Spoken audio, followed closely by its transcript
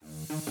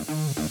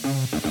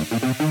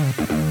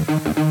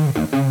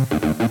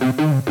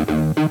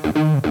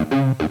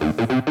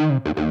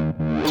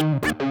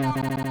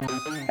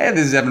Hey,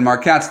 this is Evan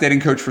Marquette,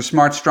 dating coach for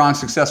smart, strong,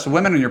 successful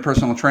women and your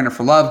personal trainer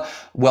for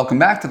love. Welcome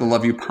back to the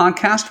Love You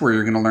podcast, where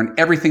you're going to learn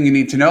everything you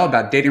need to know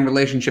about dating,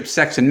 relationships,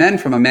 sex, and men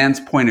from a man's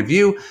point of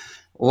view.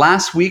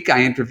 Last week,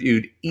 I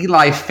interviewed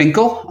Eli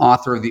Finkel,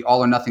 author of The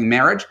All or Nothing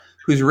Marriage,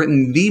 who's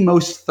written the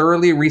most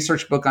thoroughly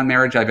researched book on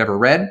marriage I've ever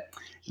read.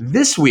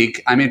 This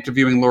week, I'm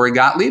interviewing Lori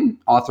Gottlieb,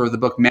 author of the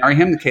book Marry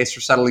Him, The Case for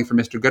Settling for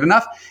Mr. Good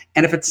Enough.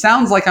 And if it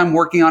sounds like I'm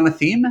working on a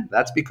theme,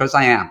 that's because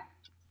I am.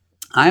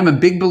 I am a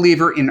big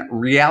believer in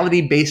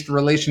reality-based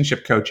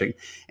relationship coaching.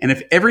 And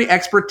if every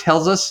expert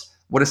tells us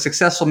what a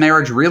successful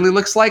marriage really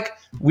looks like,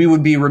 we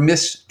would be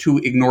remiss to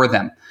ignore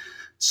them.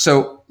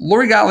 So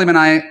Lori Gottlieb and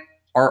I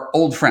are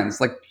old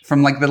friends,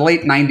 from the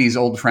late 90s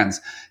old friends.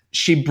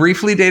 She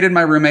briefly dated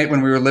my roommate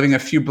when we were living a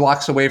few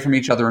blocks away from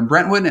each other in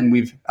Brentwood, and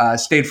we've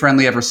stayed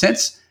friendly ever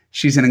since.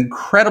 She's an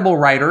incredible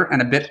writer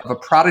and a bit of a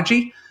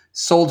prodigy.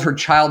 Sold her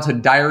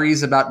childhood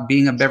diaries about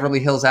being a Beverly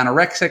Hills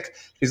anorexic.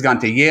 She's gone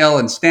to Yale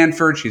and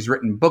Stanford. She's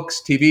written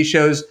books, TV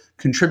shows,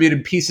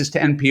 contributed pieces to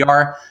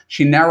NPR.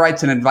 She now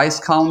writes an advice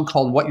column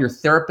called What Your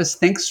Therapist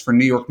Thinks for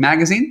New York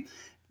Magazine.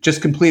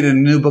 Just completed a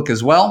new book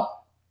as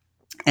well.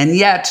 And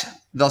yet,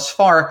 thus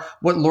far,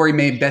 what Lori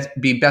may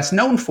be best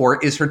known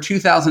for is her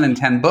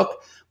 2010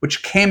 book,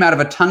 which came out of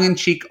a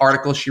tongue-in-cheek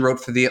article she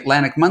wrote for the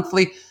Atlantic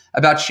Monthly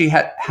about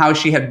how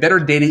she had better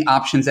dating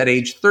options at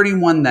age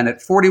 31 than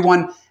at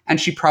 41, and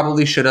she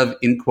probably should have,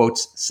 in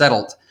quotes,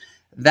 settled.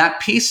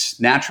 That piece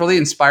naturally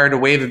inspired a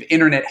wave of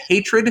internet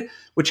hatred,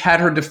 which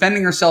had her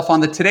defending herself on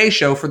the Today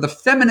Show for the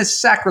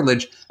feminist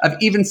sacrilege of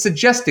even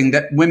suggesting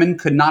that women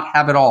could not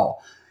have it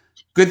all.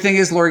 Good thing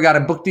is Lori got a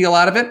book deal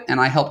out of it,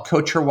 and I helped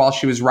coach her while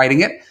she was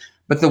writing it,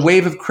 but the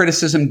wave of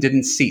criticism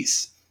didn't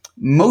cease.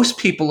 Most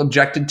people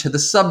objected to the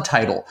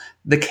subtitle,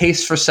 The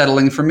Case for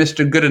Settling for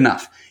Mr. Good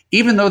Enough,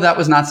 even though that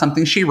was not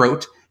something she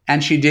wrote,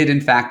 and she did,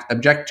 in fact,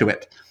 object to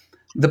it.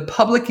 The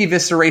public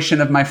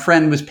evisceration of my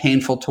friend was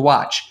painful to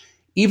watch.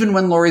 Even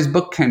when Lori's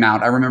book came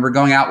out, I remember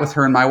going out with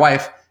her and my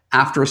wife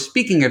after a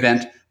speaking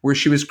event where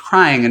she was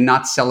crying and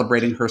not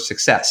celebrating her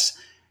success.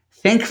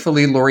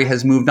 Thankfully, Lori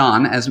has moved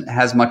on, as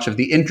has much of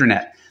the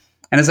internet.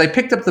 And as I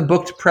picked up the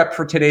book to prep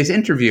for today's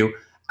interview,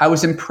 I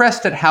was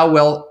impressed at how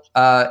well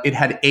it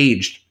had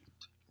aged.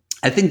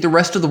 I think the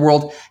rest of the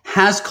world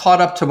has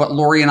caught up to what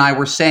Lori and I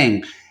were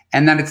saying,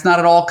 and that it's not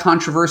at all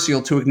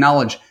controversial to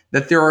acknowledge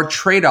that there are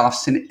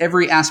trade-offs in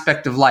every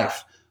aspect of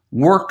life: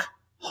 work,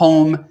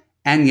 home,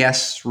 and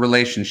yes,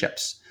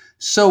 relationships.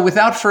 So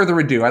without further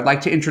ado, I'd like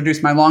to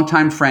introduce my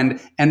longtime friend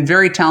and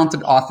very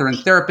talented author and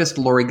therapist,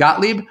 Lori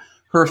Gottlieb.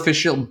 Her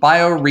official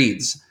bio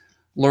reads: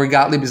 Lori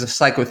Gottlieb is a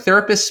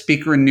psychotherapist,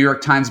 speaker, and New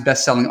York Times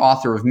bestselling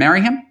author of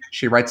Marry Him.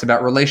 She writes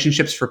about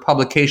relationships for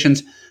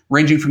publications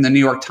ranging from the New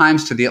York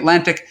Times to the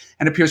Atlantic,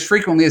 and appears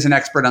frequently as an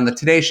expert on the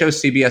Today Show,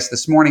 CBS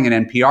This Morning,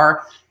 and NPR.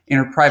 In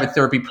her private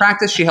therapy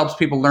practice, she helps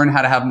people learn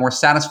how to have more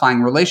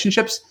satisfying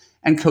relationships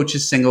and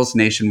coaches singles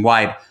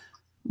nationwide.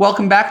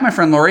 Welcome back, my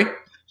friend Lori.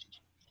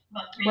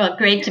 Well,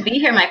 great to be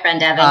here, my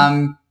friend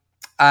Evan.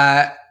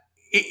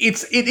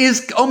 It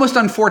is almost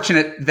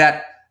unfortunate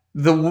that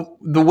the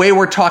way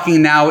we're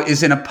talking now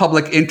is in a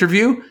public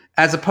interview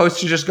as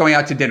opposed to just going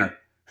out to dinner.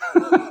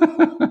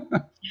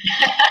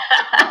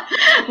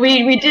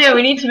 We do.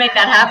 We need to make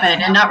that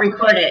happen and not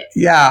record it.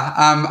 Yeah,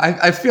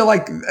 I feel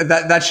like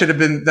that should have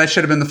been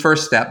the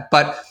first step.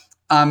 But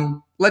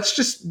let's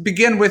just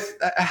begin with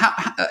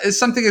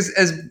something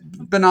as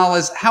banal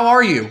as, how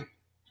are you?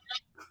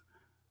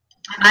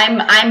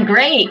 I'm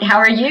great. How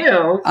are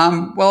you?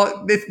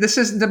 Well, this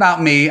isn't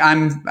about me.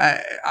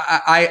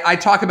 I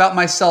talk about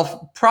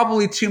myself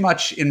probably too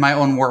much in my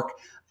own work.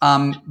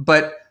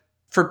 But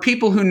for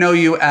people who know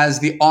you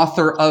as the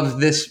author of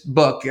this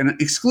book, and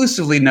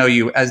exclusively know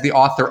you as the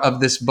author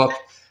of this book,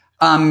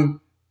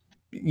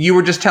 you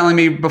were just telling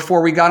me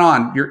before we got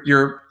on,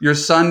 your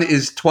son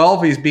is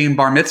 12. He's being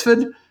bar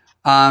mitzvahed.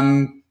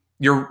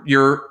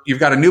 You've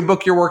got a new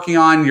book you're working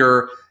on.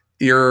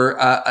 You're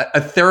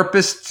a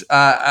therapist,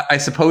 I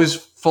suppose,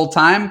 full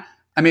time.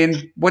 I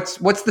mean,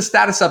 what's the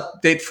status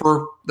update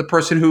for the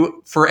person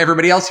who, for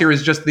everybody else here,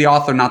 is just the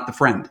author, not the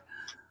friend?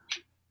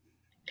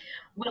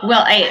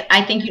 Well,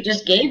 I think you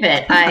just gave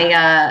it.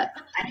 I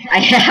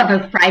have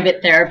a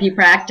private therapy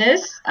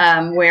practice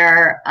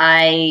where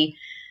I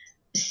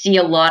see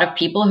a lot of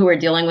people who are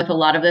dealing with a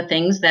lot of the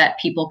things that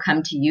people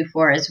come to you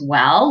for as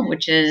well,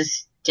 which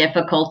is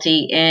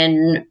difficulty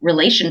in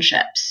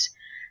relationships.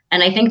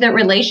 And I think that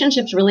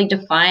relationships really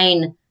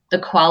define the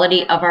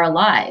quality of our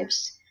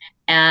lives.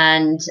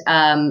 And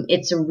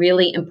it's a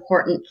really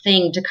important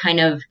thing to kind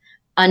of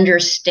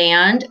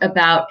understand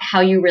about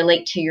how you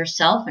relate to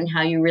yourself and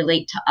how you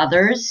relate to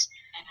others.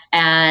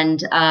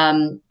 And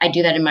I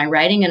do that in my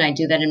writing, and I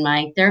do that in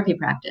my therapy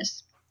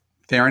practice.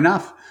 Fair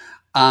enough.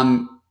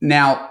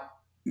 Now,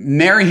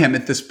 Marry Him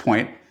at this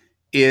point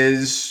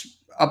is,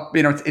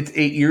 it's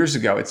 8 years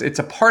ago. It's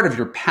a part of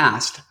your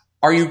past.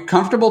 Are you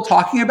comfortable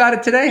talking about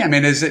it today? I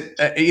mean, is it,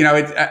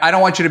 I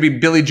don't want you to be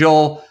Billy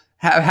Joel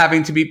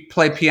having to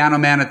play piano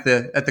man at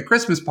the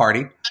Christmas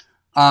party.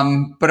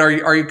 But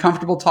are you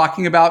comfortable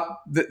talking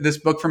about this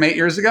book from 8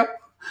 years ago?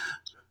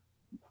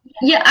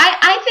 Yeah,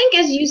 I think,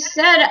 as you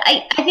said,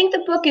 I think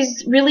the book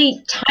is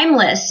really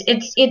timeless.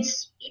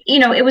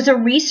 It was a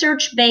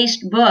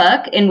research-based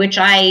book in which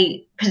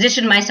I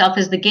positioned myself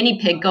as the guinea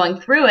pig going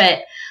through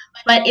it,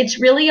 but it's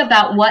really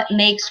about what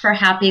makes for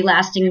happy,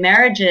 lasting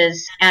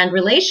marriages and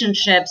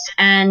relationships.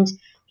 And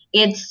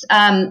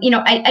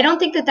I don't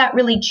think that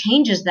really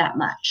changes that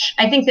much.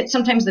 I think that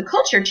sometimes the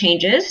culture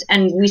changes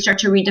and we start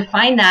to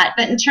redefine that.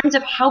 But in terms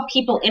of how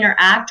people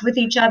interact with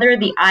each other,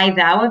 the I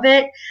vow of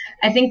it,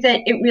 I think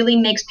that it really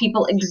makes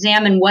people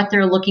examine what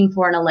they're looking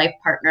for in a life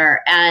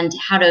partner and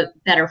how to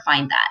better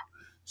find that.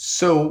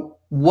 So,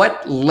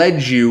 what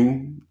led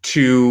you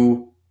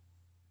to,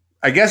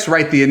 I guess,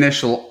 write the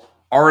initial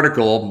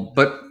article,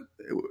 but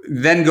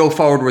then go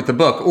forward with the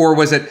book? Or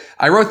was it,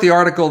 I wrote the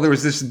article, there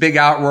was this big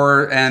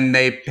outroar, and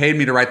they paid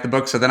me to write the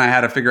book, so then I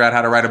had to figure out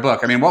how to write a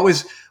book? I mean, what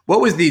was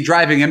the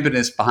driving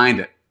impetus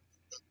behind it?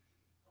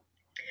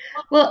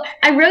 Well,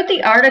 I wrote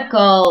the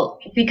article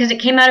because it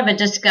came out of a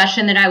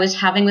discussion that I was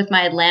having with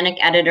my Atlantic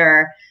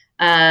editor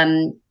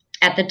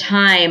at the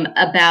time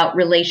about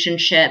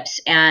relationships.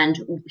 And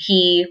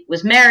he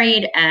was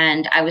married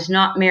and I was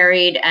not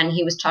married. And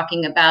he was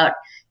talking about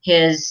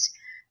his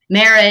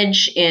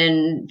marriage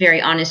in very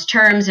honest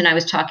terms. And I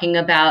was talking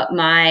about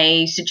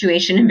my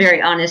situation in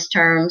very honest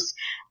terms.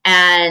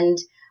 And,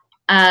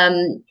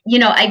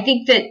 I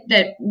think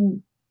that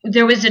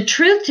there was a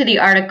truth to the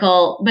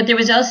article, but there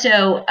was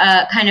also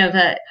kind of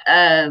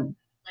a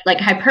like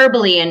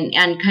hyperbole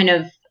and kind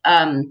of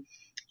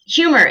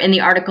humor in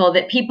the article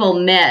that people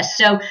miss.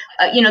 So,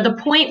 the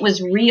point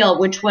was real,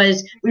 which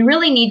was we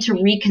really need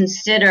to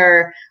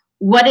reconsider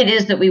what it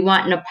is that we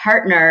want in a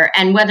partner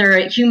and whether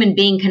a human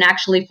being can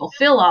actually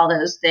fulfill all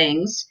those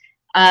things.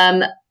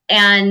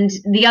 And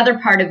the other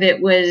part of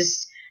it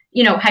was,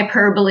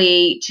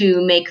 hyperbole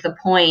to make the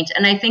point.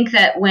 And I think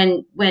that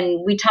when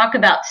we talk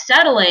about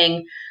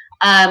settling,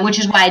 which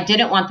is why I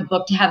didn't want the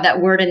book to have that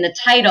word in the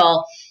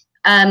title,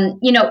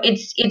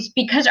 it's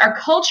because our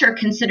culture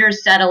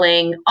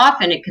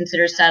often it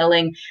considers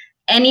settling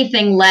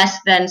anything less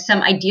than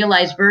some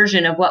idealized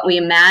version of what we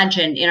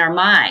imagine in our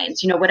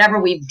minds, whatever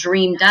we've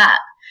dreamed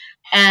up.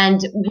 And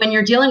when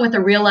you're dealing with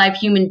a real life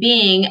human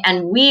being,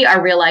 and we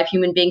are real life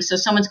human beings, so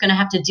someone's going to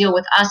have to deal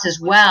with us as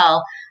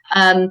well.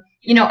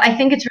 I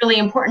think it's really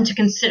important to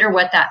consider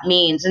what that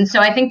means. And so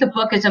I think the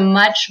book is a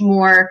much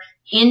more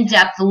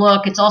in-depth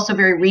look. It's also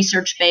very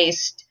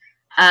research-based,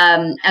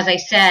 as I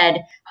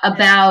said,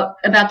 about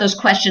those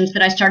questions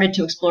that I started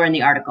to explore in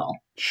the article.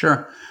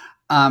 Sure.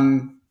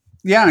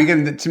 Yeah, and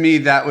again, to me,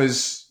 that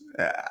was,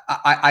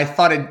 I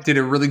thought it did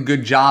a really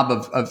good job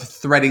of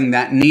threading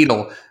that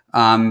needle.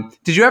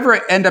 Did you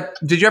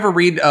ever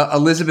read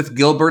Elizabeth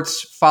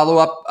Gilbert's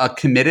follow-up,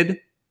 Committed?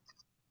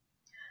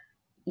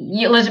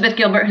 Elizabeth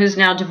Gilbert, who's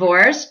now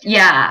divorced.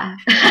 Yeah.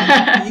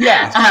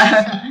 Yes.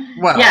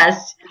 Well,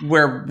 yes.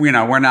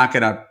 We're not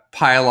going to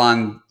pile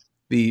on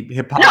the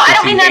hypocrisy. No, I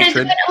don't mean that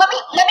hatred.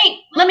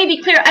 let me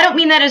be clear. I don't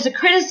mean that as a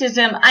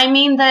criticism. I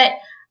mean that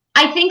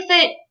I think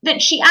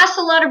that she asks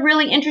a lot of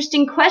really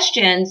interesting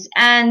questions,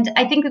 and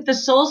I think that the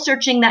soul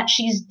searching that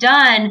she's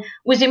done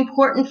was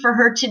important for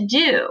her to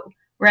do,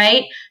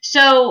 right?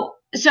 So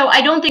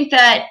I don't think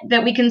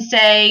that we can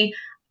say,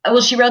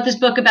 well, she wrote this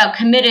book about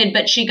Committed,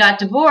 but she got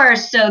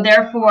divorced, so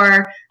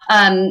therefore,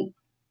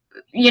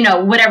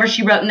 whatever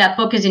she wrote in that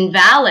book is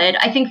invalid.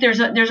 I think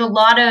there's a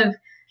lot of,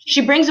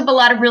 she brings up a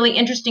lot of really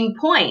interesting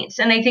points,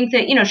 and I think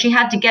that she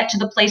had to get to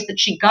the place that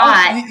she got.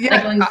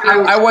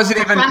 I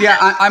wasn't even. Yeah,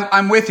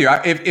 I'm with you.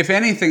 If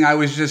anything, I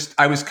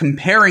was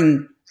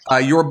comparing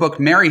your book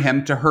 "Marry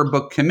Him" to her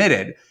book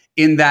 "Committed,"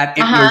 in that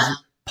it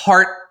was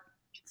part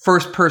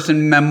first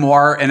person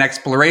memoir and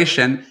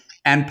exploration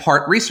and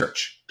part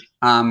research.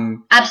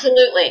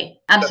 Absolutely.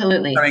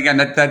 But again,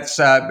 that's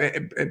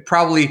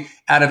probably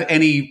out of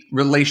any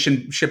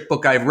relationship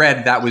book I've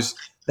read,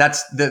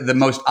 that's the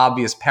most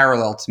obvious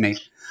parallel to me.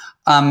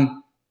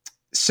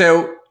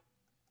 So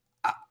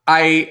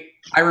I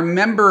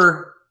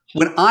remember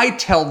when I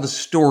tell the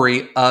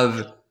story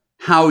of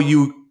how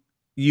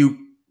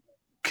you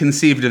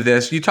conceived of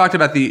this. You talked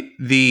about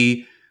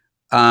the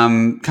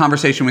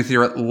conversation with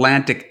your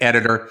Atlantic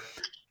editor.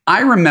 I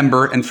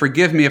remember, and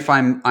forgive me if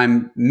I'm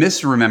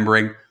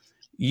misremembering,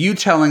 you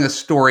telling a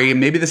story, and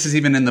maybe this is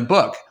even in the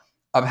book,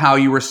 of how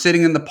you were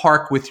sitting in the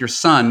park with your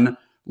son,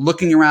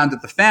 looking around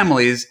at the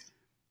families,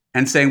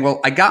 and saying,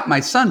 "Well, I got my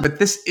son, but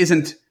this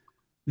isn't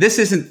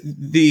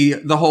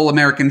the whole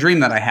American dream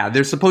that I had.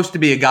 There's supposed to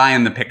be a guy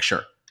in the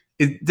picture."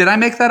 Did I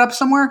make that up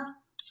somewhere?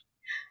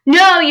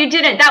 No, you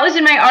didn't. That was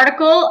in my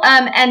article,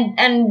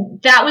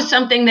 and that was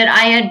something that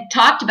I had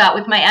talked about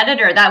with my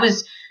editor. That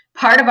was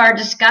part of our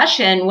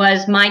discussion,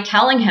 was my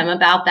telling him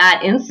about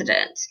that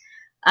incident.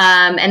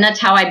 And that's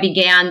how I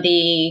began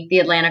the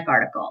Atlantic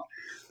article.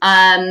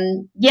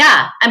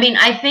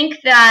 I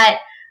think that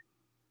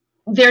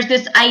there's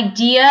this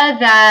idea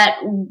that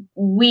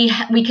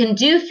we can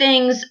do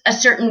things a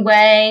certain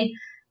way,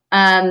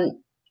 and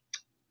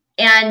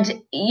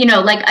And,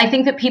 like, I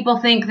think that people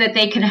think that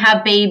they can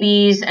have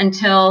babies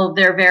until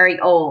they're very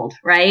old,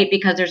 right?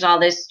 Because there's all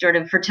this sort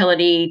of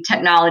fertility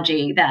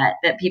technology that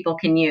people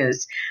can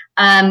use.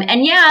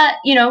 And yeah,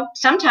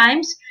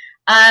 sometimes,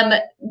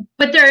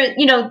 but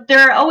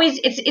there are always,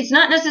 it's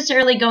not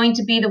necessarily going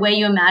to be the way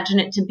you imagine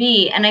it to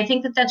be. And I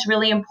think that that's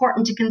really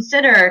important to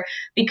consider,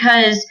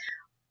 because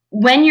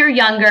when you're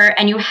younger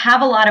and you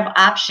have a lot of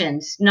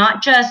options,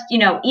 not just,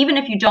 even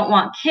if you don't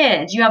want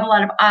kids, you have a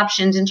lot of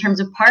options in terms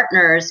of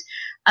partners.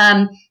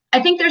 I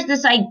think there's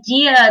this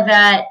idea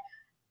that,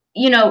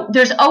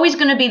 there's always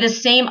going to be the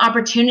same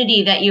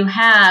opportunity that you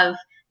have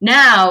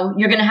now.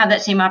 You're going to have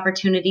that same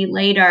opportunity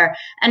later.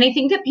 And I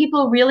think that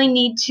people really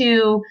need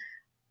to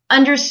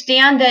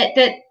understand that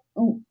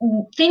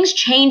things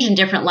change in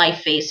different life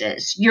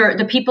phases.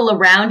 The people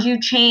around you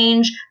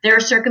change,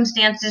 their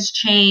circumstances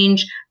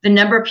change, the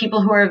number of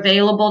people who are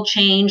available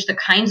change, the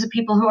kinds of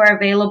people who are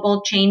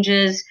available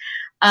changes,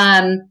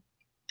 and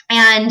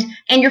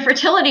your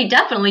fertility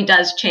definitely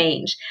does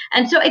change.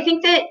 And so I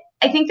think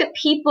that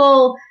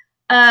people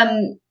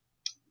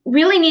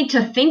really need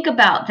to think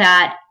about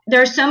that.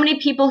 There are so many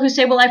people who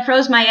say, well, I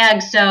froze my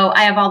eggs, so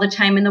I have all the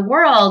time in the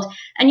world.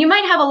 And you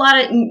might have a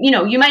lot of,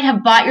 you might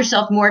have bought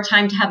yourself more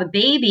time to have a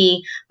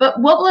baby,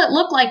 but what will it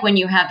look like when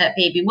you have that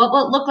baby? What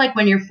will it look like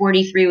when you're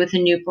 43 with a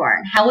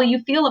newborn? How will you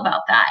feel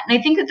about that? And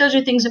I think that those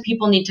are things that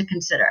people need to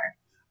consider.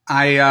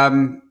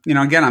 Again,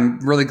 I'm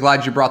really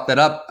glad you brought that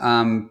up,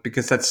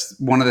 because that's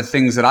one of the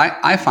things that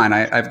I find.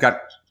 I've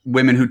got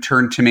women who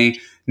turn to me.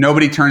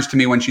 Nobody turns to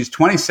me when she's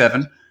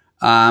 27,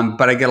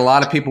 but I get a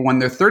lot of people when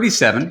they're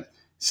 37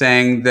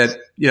 saying that,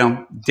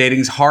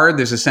 dating's hard.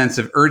 There's a sense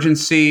of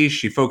urgency.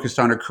 She focused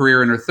on her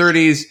career in her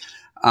 30s,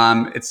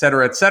 et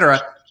cetera, et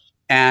cetera.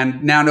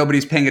 And now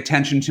nobody's paying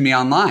attention to me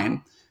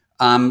online,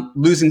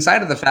 losing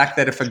sight of the fact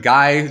that if a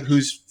guy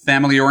who's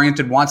family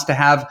oriented wants to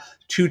have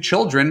 2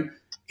 children,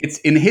 it's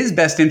in his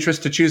best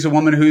interest to choose a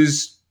woman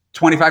who's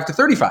 25 to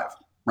 35,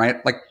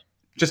 right? Like,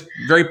 just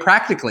very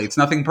practically, it's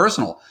nothing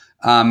personal.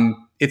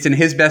 It's in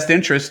his best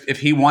interest, if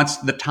he wants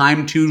the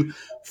time to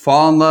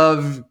fall in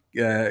love,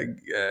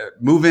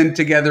 move in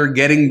together,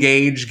 get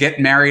engaged, get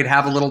married,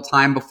 have a little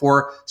time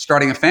before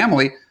starting a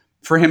family,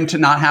 for him to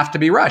not have to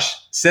be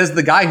rushed. Says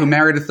the guy who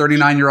married a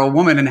 39-year-old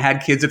woman and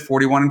had kids at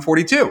 41 and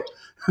 42.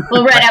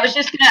 Well, right. I was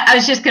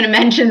just gonna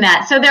mention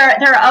that. So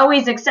there are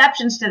always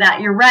exceptions to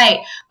that. You're right.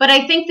 But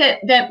I think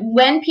that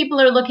when people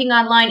are looking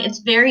online, it's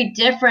very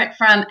different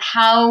from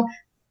how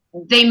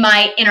they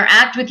might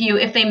interact with you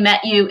if they met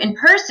you in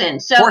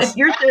person. So if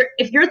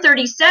you're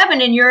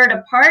 37 and you're at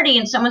a party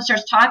and someone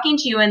starts talking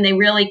to you and they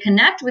really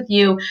connect with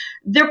you,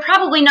 they're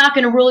probably not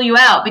going to rule you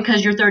out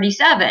because you're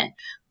 37.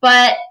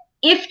 But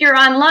if you're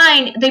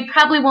online, they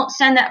probably won't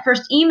send that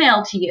first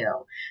email to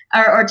you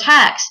or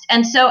text.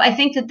 And so I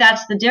think that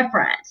that's the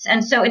difference.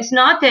 And so it's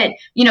not that,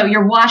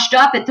 you're washed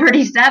up at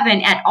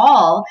 37 at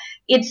all.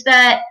 It's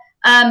that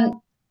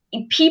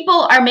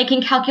people are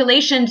making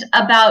calculations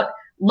about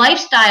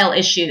lifestyle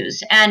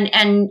issues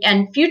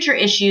and future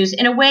issues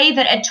in a way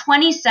that at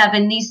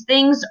 27, these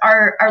things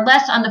are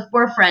less on the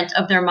forefront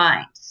of their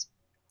minds.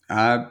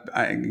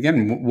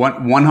 Again,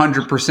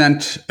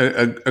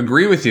 100%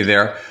 agree with you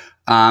there.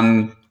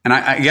 And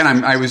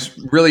I was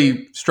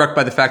really struck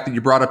by the fact that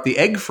you brought up the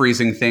egg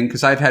freezing thing,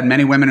 because I've had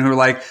many women who are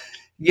like,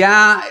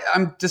 yeah,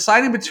 I'm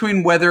deciding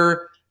between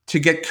whether to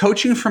get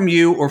coaching from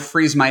you or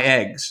freeze my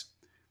eggs.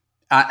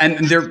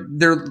 And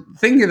they're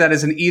thinking of that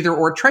as an either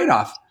or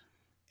trade-off.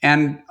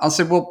 And I'll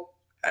say, well,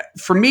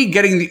 for me,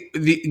 getting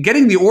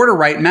the order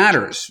right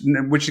matters,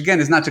 which again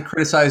is not to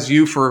criticize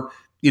you for,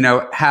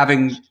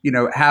 having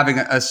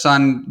a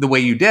son the way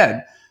you did,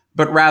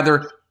 but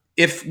rather,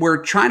 if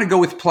we're trying to go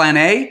with plan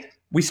A,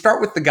 we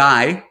start with the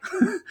guy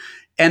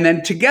and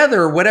then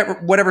together,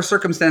 whatever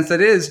circumstance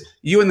that is,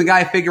 you and the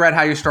guy figure out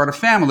how you start a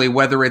family,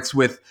 whether it's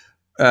with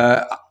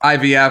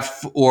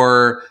IVF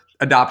or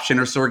adoption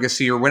or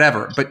surrogacy or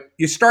whatever. But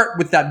you start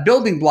with that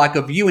building block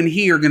of you and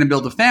he are going to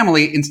build a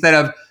family, instead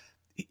of,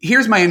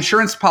 here's my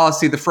insurance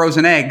policy, the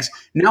frozen eggs.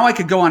 Now I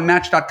could go on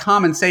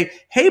Match.com and say,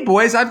 hey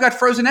boys, I've got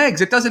frozen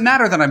eggs. It doesn't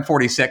matter that I'm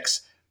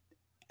 46.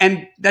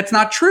 And that's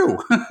not true.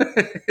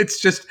 It's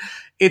just,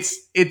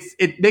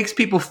 it makes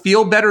people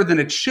feel better than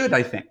it should,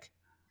 I think.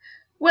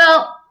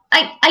 Well,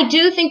 I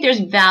do think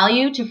there's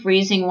value to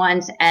freezing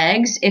one's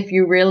eggs if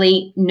you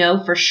really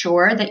know for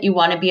sure that you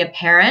want to be a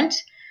parent.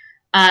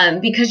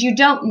 Because you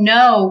don't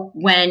know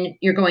when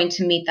you're going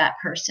to meet that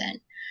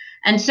person.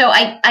 And so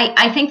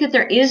I think that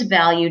there is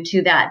value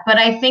to that. But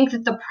I think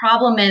that the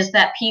problem is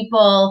that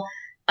people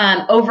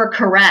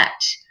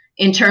overcorrect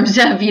in terms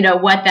of,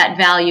 what that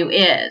value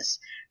is.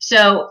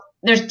 So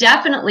there's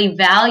definitely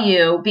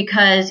value,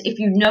 because if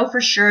you know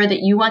for sure that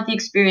you want the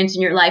experience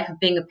in your life of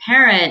being a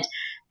parent,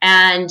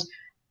 and,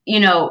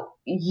 you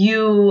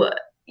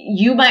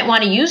might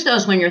want to use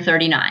those when you're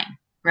 39.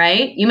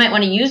 Right? You might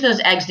want to use those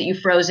eggs that you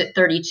froze at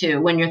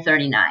 32 when you're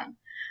 39.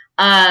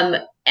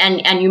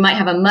 and you might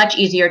have a much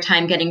easier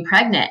time getting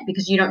pregnant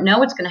because you don't know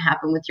what's going to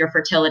happen with your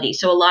fertility.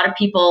 So a lot of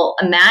people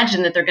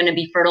imagine that they're going to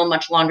be fertile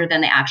much longer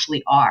than they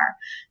actually are.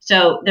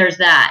 So there's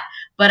that.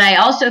 But I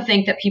also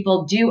think that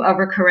people do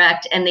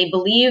overcorrect, and they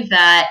believe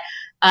that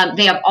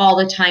they have all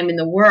the time in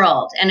the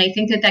world. And I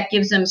think that that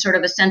gives them sort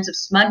of a sense of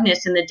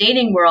smugness in the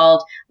dating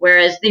world,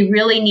 whereas they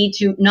really need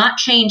to not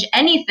change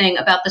anything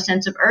about the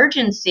sense of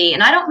urgency.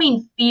 And I don't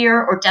mean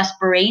fear or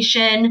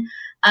desperation.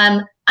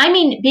 I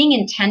mean being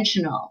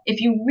intentional.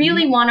 If you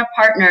really want a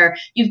partner,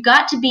 you've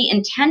got to be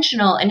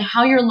intentional in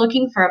how you're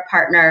looking for a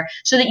partner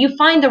so that you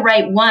find the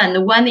right one,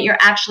 the one that you're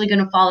actually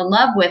going to fall in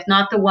love with,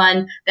 not the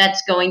one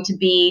that's going to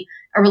be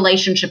a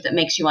relationship that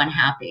makes you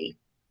unhappy.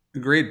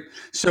 Agreed.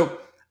 So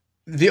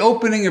the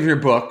opening of your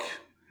book,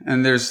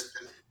 and there's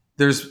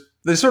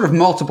sort of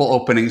multiple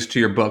openings to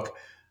your book,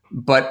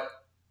 but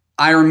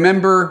I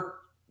remember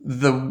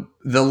the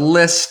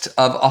list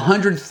of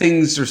 100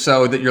 things or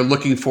so that you're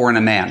looking for in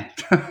a man.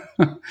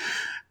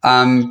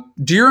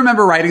 Do you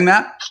remember writing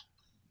that?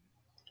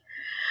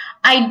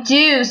 I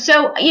do.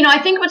 So, I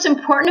think what's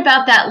important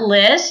about that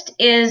list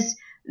is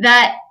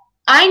that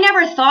I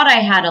never thought I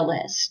had a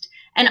list.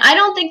 And I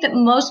don't think that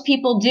most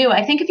people do.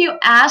 I think if you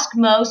ask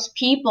most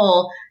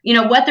people,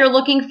 what they're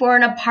looking for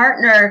in a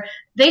partner,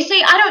 they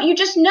say, you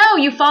just know,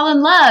 you fall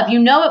in love. You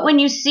know it when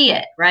you see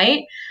it,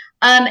 right?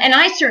 And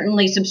I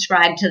certainly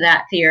subscribe to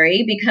that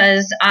theory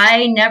because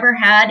I never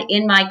had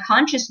in my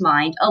conscious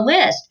mind a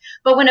list.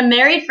 But when a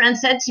married friend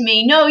said to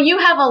me, no, you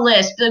have a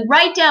list,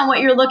 write down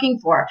what you're looking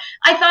for.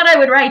 I thought I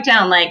would write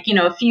down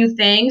a few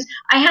things.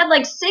 I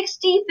had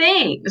 60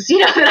 things,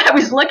 that I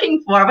was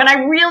looking for. But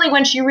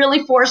when she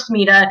really forced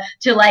me to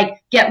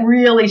get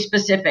really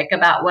specific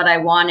about what I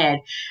wanted.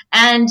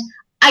 And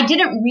I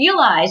didn't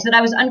realize that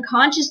I was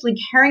unconsciously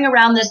carrying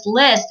around this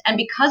list. And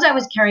because I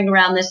was carrying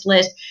around this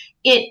list,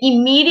 it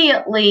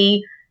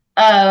immediately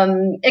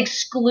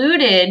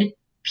excluded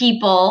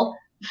people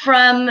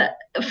from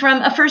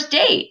a first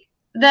date.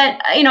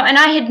 That, and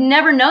I had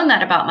never known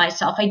that about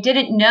myself. I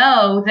didn't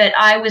know that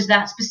I was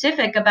that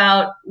specific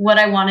about what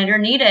I wanted or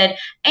needed,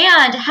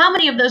 and how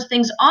many of those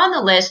things on the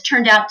list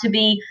turned out to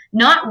be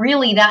not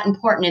really that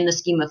important in the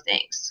scheme of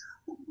things.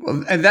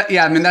 Well, and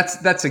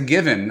that's a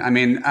given. I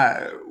mean,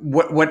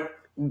 what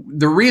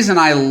the reason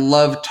I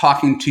love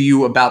talking to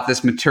you about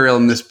this material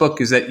in this book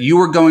is that you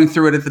were going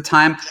through it at the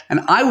time, and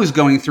I was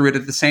going through it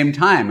at the same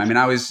time. I mean,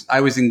 I was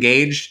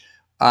engaged,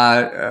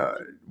 while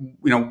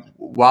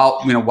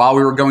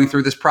we were going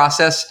through this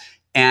process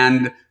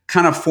and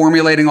kind of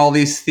formulating all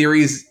these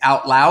theories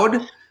out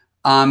loud.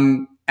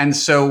 And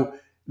so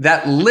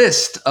that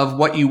list of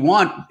what you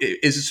want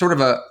is sort of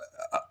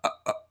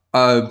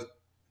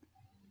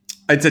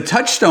it's a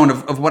touchstone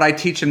of what I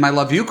teach in my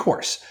Love You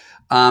course.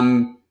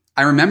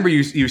 I remember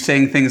you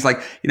saying things like,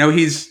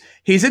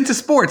 he's into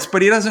sports,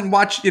 but he doesn't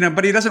watch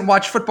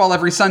football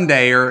every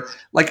Sunday, or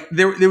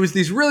there was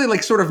these really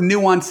sort of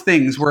nuanced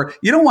things where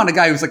you don't want a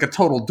guy who's a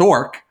total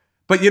dork,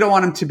 but you don't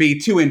want him to be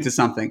too into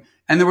something.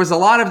 And there was a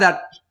lot of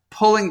that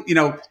pulling,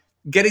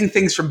 getting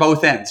things from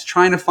both ends,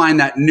 trying to find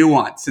that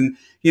nuance. And,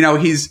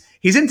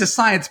 he's into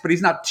science, but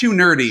he's not too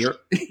nerdy,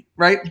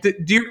 right?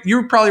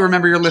 You probably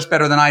remember your list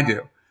better than I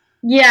do.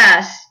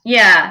 Yes.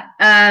 Yeah.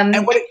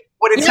 And what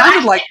it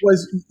sounded like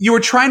was you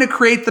were trying to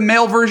create the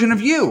male version of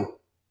you.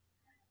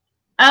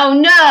 Oh,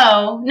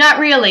 no, not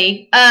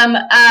really. No,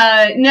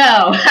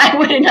 I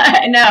wouldn't.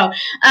 No.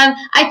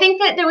 I think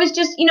that there was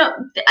just,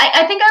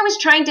 I think I was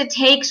trying to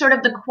take sort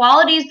of the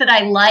qualities that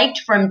I liked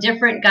from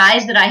different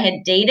guys that I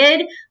had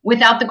dated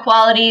without the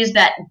qualities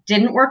that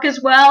didn't work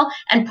as well,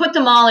 and put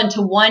them all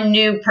into one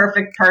new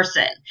perfect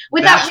person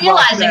without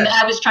realizing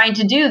that I was trying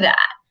to do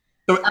that.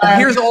 So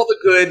here's all the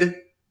good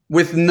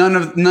with none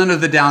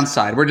of the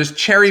downside. We're just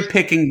cherry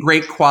picking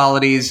great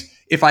qualities.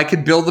 If I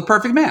could build the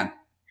perfect man.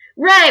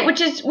 Right, which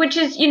is,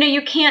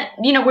 you can't,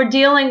 we're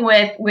dealing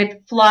with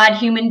flawed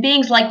human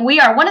beings like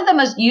we are. One of the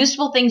most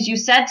useful things you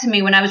said to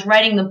me when I was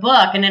writing the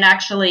book, and it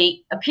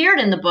actually appeared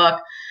in the book,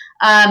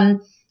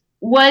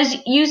 was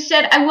you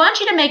said, I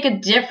want you to make a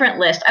different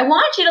list. I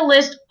want you to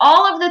list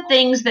all of the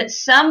things that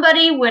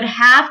somebody would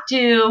have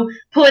to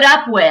put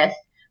up with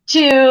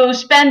to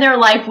spend their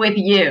life with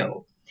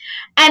you.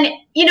 And,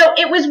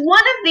 it was one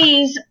of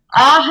these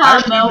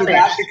aha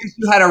moments. Because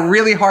you had a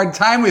really hard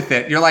time with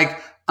it. You're like,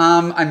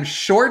 I'm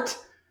short.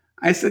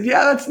 I said,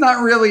 yeah, that's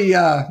not really,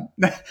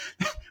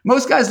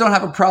 most guys don't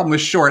have a problem with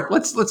short.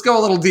 Let's go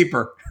a little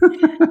deeper. Yeah,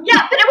 but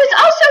it was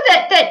also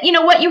that,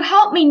 what you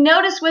helped me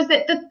notice was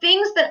that the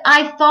things that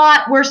I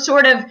thought were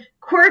sort of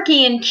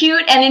quirky and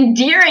cute and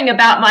endearing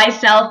about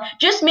myself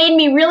just made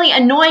me really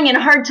annoying and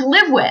hard to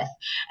live with.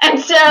 And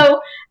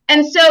so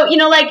And so,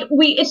 like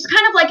it's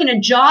kind of like in a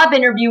job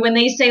interview when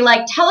they say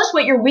like, tell us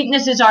what your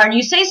weaknesses are. And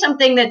you say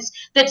something that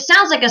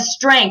sounds like a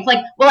strength,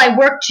 like, well, I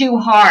work too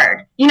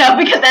hard,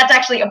 because that's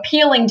actually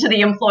appealing to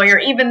the employer,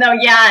 even though,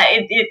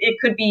 it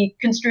could be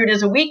construed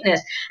as a weakness.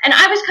 And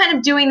I was kind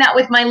of doing that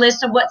with my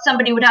list of what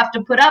somebody would have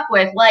to put up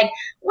with. Like,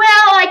 well,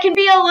 I can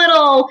be a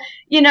little,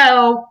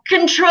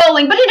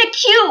 controlling, but in a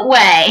cute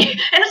way.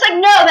 And it's like,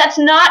 no, that's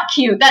not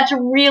cute. That's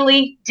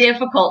really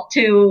difficult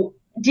to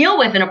deal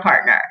with in a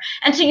partner.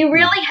 And so you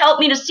really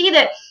helped me to see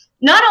that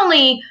not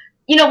only,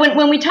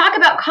 when we talk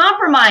about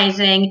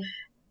compromising,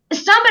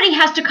 somebody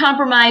has to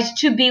compromise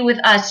to be with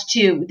us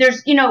too.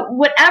 There's,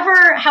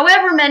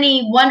 however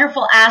many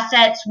wonderful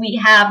assets we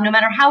have, no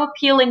matter how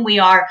appealing we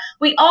are,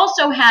 we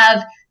also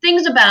have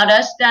things about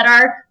us that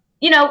are,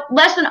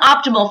 less than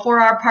optimal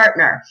for our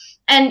partner.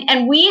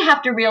 And we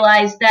have to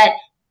realize that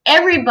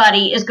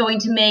everybody is going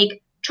to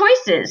make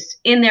choices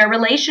in their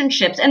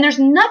relationships. And there's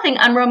nothing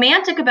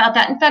unromantic about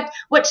that. In fact,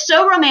 what's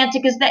so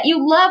romantic is that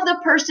you love the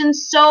person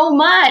so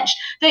much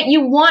that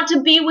you want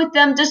to be with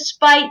them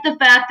despite the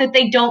fact that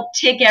they don't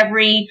tick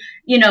every,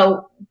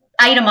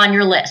 item on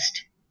your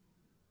list.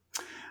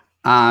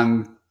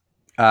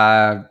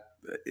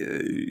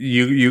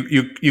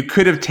 You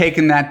could have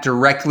taken that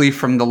directly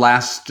from the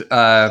last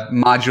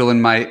module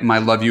in my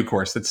Love You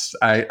course. That's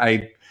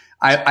I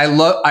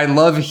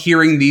love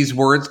hearing these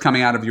words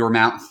coming out of your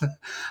mouth.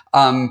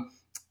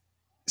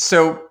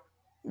 So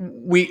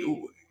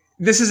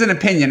this is an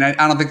opinion. I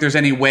don't think there's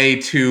any way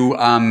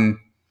to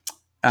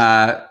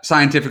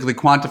scientifically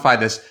quantify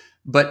this,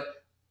 but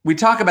we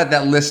talk about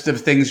that list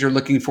of things you're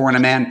looking for in a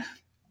man.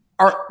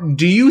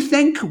 Do you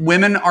think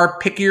women are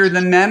pickier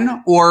than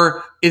men,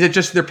 or is it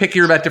just they're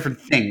pickier about different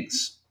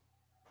things?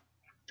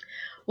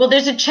 Well,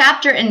 there's a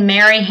chapter in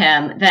Marry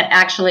Him that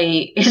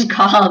actually is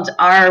called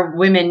Are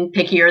Women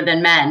Pickier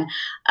Than Men?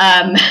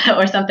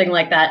 Or something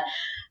like that.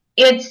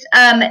 It's,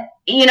 and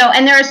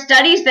there are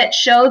studies that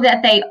show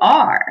that they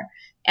are.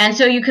 And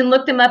so you can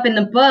look them up in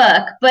the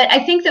book. But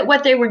I think that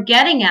what they were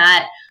getting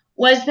at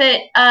was that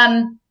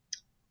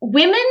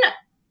women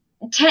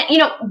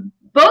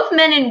both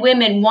men and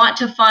women want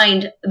to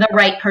find the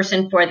right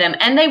person for them,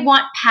 and they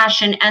want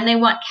passion and they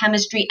want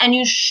chemistry, and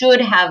you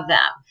should have them.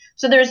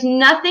 So there's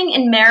nothing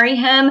in Marry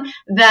Him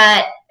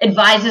that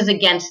advises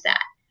against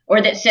that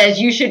or that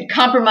says you should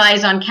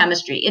compromise on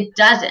chemistry. It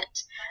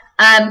doesn't.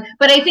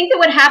 But I think that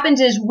what happens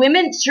is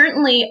women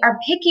certainly are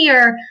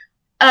pickier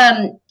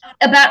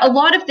about a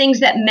lot of things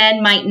that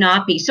men might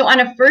not be. So on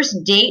a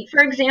first date,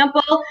 for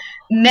example,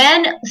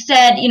 men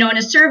said, in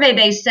a survey,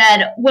 they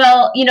said,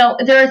 well,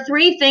 there are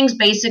three things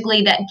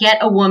basically that get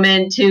a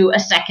woman to a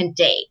second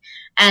date.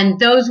 And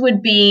those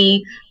would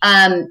be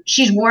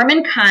she's warm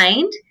and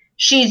kind.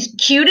 She's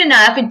cute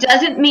enough. It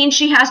doesn't mean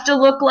she has to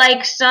look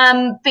like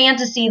some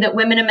fantasy that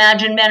women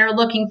imagine men are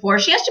looking for.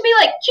 She has to be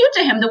like cute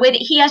to him the way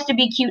that he has to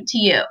be cute to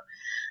you.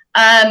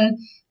 And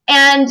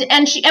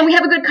we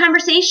have a good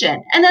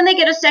conversation, and then they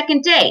get a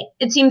second date.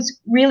 It seems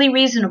really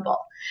reasonable.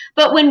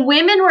 But when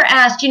women were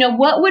asked,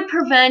 what would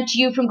prevent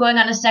you from going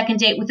on a second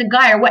date with a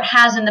guy, or what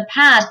has in the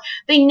past,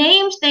 they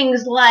named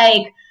things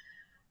like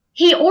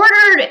he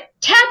ordered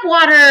tap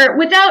water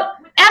without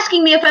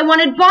asking me if I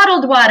wanted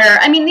bottled water.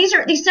 I mean, these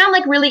sound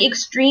like really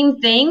extreme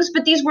things,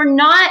 but these were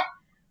not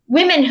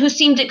women who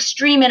seemed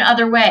extreme in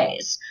other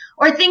ways.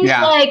 Or things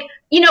like,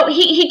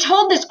 he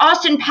told this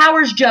Austin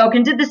Powers joke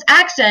and did this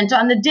accent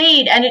on the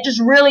date, and it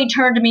just really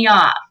turned me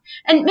off.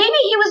 And maybe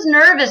he was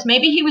nervous.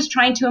 Maybe he was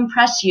trying to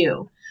impress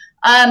you.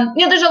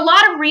 There's a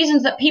lot of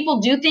reasons that people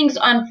do things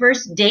on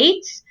first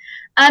dates.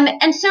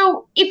 And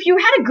so if you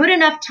had a good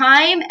enough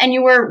time and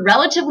you were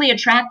relatively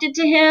attracted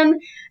to him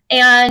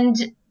and,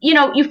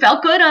 you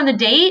felt good on the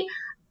date,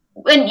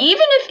 and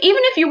even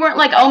if you weren't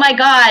like, oh my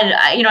God,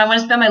 I want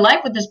to spend my life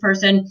with this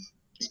person,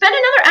 spend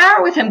another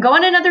hour with him, go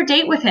on another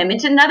date with him.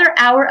 It's another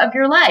hour of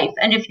your life.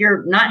 And if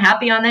you're not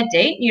happy on that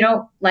date, you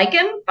don't like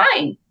him,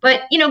 fine.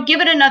 But,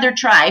 give it another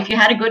try if you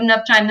had a good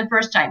enough time the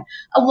first time.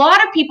 A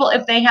lot of people,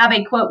 if they have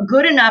a, quote,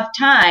 good enough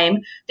time,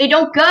 they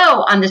don't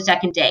go on the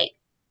second date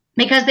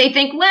because they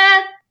think,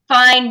 well,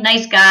 fine,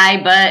 nice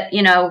guy, but,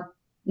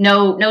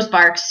 no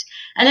sparks.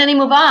 And then they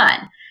move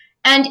on.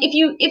 And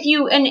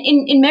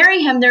in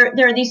Marry Him,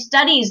 there are these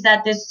studies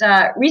that this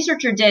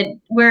researcher did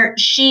where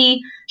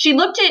she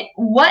looked at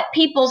what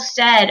people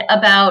said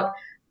about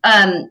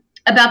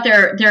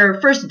their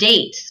first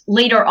dates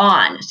later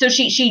on. So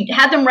she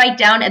had them write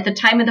down at the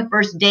time of the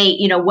first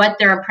date, what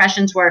their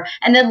impressions were.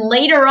 And then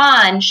later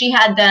on, she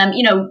had them,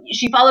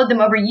 she followed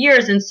them over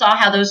years and saw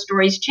how those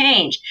stories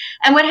changed.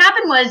 And what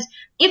happened was,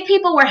 if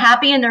people were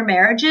happy in their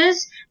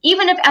marriages,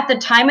 even if at the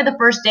time of the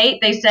first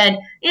date they said,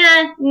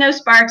 yeah, no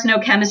sparks, no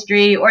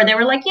chemistry, or they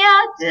were like,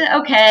 yeah,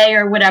 okay,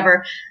 or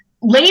whatever,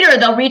 later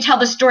they'll retell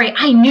the story,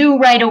 I knew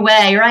right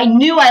away, or I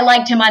knew I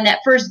liked him on that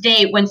first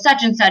date when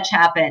such and such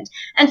happened.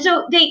 And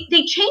so they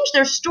change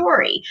their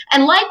story.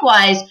 And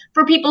likewise,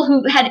 for people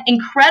who had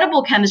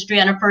incredible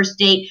chemistry on a first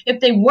date, if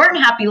they weren't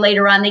happy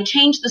later on, they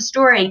changed the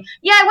story.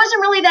 Yeah, I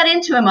wasn't really that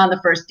into him on the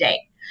first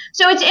date.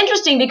 So it's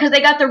interesting because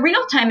they got the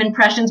real-time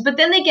impressions, but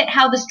then they get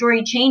how the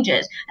story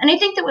changes. And I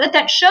think that what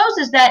that shows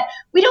is that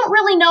we don't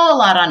really know a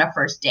lot on a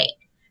first date.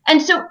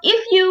 And so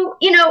if you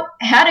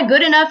had a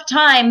good enough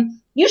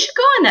time, you should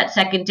go on that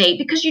second date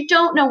because you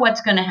don't know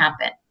what's going to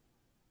happen.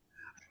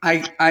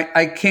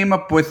 I came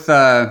up with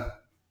an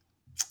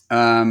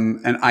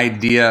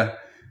idea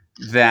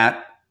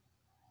that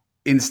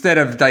instead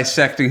of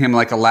dissecting him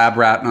like a lab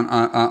rat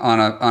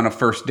on a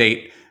first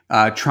date,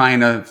 trying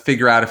to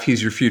figure out if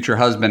he's your future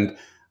husband,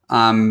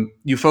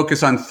 you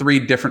focus on 3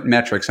 different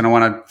metrics. And I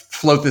want to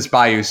float this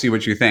by you, see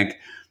what you think.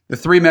 The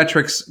 3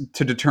 metrics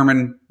to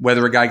determine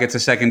whether a guy gets a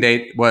second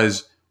date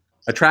was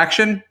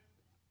attraction,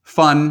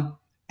 fun,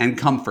 and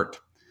comfort.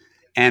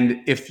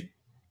 And if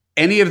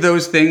any of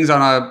those things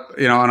on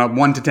a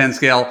 1 to 10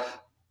 scale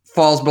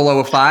falls below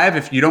a 5,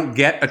 if you don't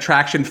get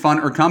attraction,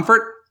 fun, or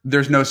comfort,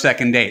 there's no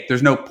second date.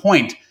 There's no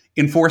point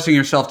in forcing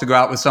yourself to go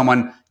out with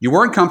someone you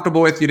weren't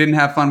comfortable with, you didn't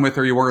have fun with,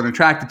 or you weren't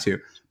attracted to.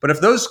 But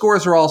if those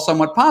scores are all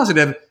somewhat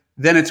positive,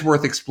 then it's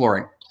worth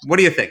exploring. What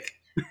do you think?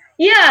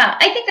 Yeah,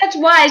 I think that's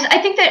wise.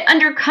 I think that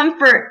under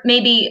comfort,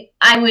 maybe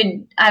I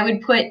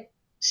would put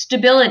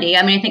stability.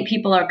 I mean, I think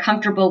people are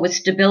comfortable with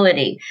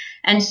stability.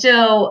 And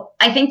so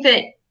I think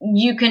that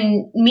you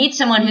can meet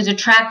someone who's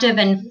attractive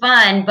and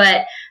fun,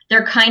 but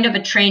they're kind of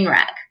a train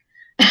wreck.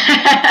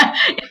 I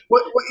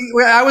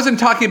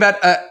wasn't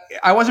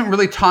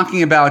really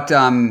talking about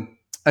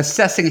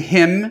assessing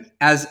him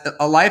as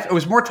a life. I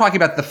was more talking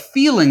about the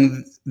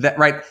feeling that,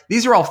 right,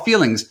 these are all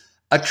feelings: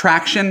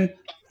 attraction,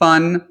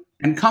 fun,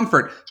 and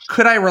comfort.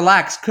 Could I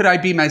relax? Could I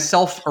be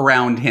myself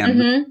around him?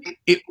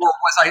 Mm-hmm. Or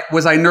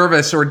was I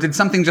nervous, or did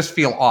something just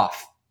feel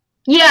off?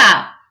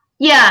 Yeah.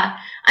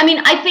 I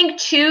mean, I think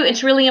too,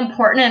 it's really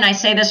important, and I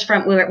say this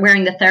from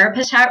wearing the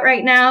therapist hat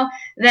right now,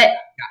 that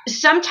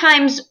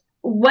sometimes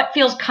what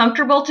feels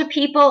comfortable to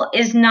people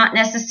is not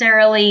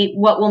necessarily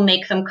what will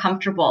make them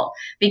comfortable,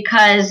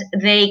 because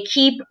they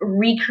keep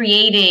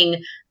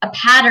recreating a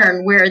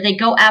pattern where they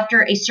go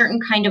after a certain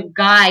kind of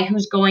guy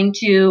who's going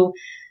to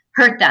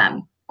hurt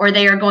them or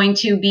they are going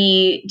to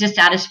be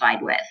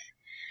dissatisfied with.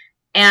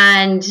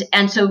 And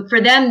so for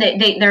them,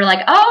 they're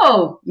like,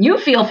 oh, you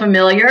feel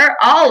familiar.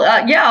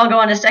 I'll go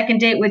on a second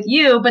date with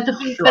you. But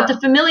the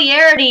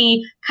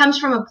familiarity comes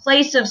from a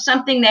place of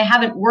something they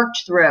haven't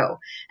worked through.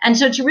 And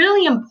so it's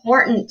really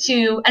important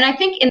to, and I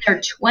think in their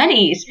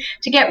 20s,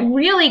 to get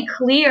really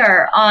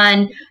clear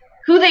on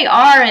who they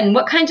are and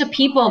what kinds of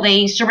people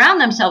they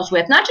surround themselves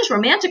with, not just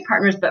romantic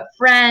partners, but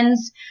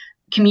friends,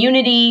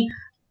 community.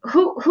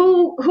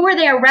 Who are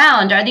they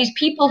around? Are these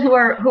people who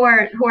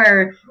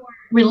are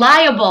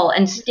reliable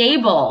and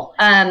stable,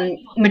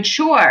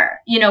 mature?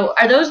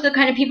 Are those the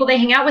kind of people they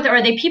hang out with? Or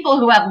are they people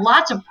who have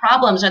lots of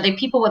problems? Are they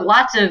people with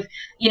lots of,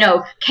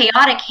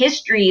 chaotic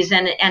histories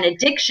and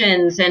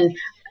addictions and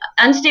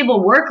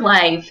unstable work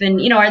life? And,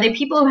 are they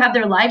people who have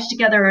their lives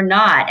together or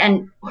not?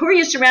 And who are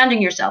you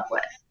surrounding yourself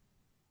with?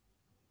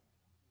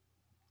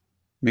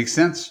 Makes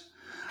sense.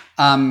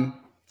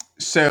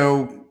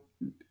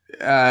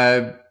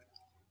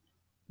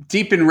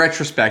 Deep in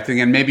retrospect,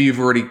 again, maybe you've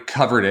already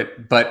covered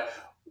it, but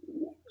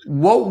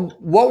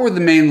what were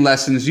the main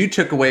lessons you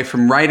took away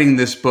from writing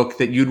this book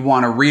that you'd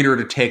want a reader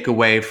to take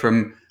away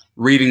from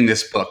reading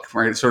this book,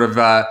 right? Sort of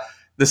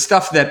the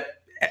stuff that,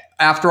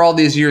 after all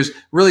these years,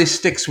 really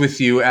sticks with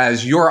you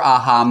as your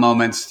aha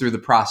moments through the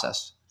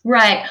process.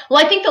 Right.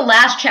 Well, I think the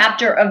last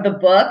chapter of the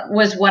book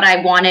was what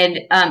I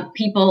wanted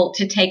people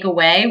to take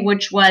away,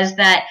 which was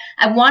that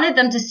I wanted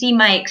them to see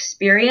my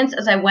experience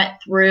as I went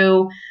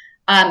through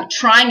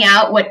trying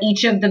out what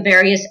each of the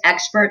various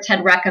experts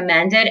had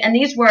recommended. And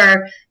these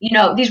were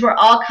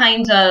all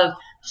kinds of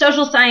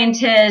social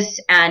scientists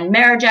and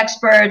marriage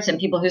experts and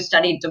people who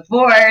studied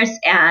divorce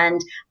and,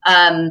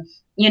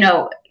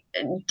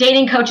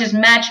 dating coaches,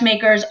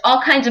 matchmakers,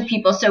 all kinds of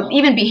people. So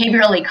even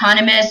behavioral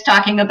economists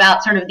talking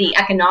about sort of the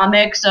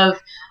economics of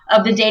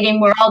the dating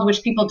world,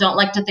 which people don't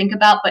like to think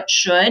about, but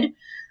should.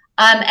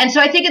 And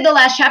so I think in the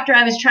last chapter,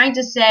 I was trying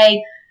to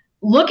say,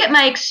 look at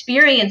my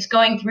experience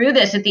going through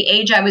this at the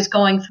age I was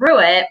going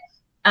through it,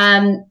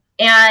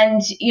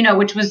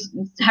 which was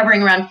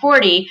hovering around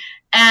 40,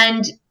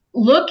 and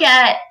look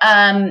at,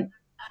 and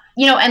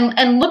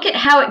look at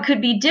how it could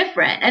be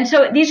different. And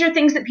so these are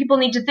things that people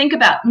need to think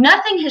about.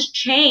 Nothing has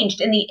changed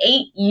in the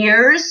 8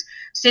 years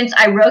since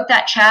I wrote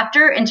that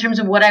chapter in terms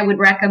of what I would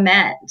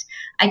recommend.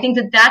 I think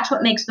that that's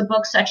what makes the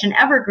book such an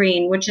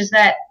evergreen, which is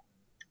that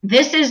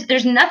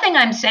there's nothing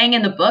I'm saying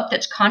in the book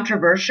that's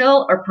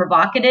controversial or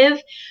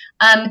provocative.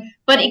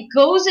 But it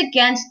goes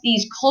against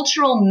these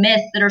cultural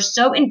myths that are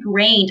so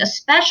ingrained,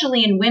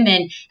 especially in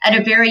women at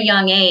a very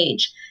young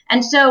age.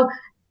 And so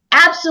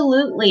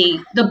absolutely,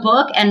 the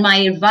book and my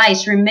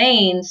advice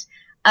remains,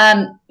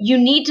 you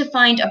need to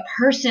find a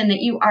person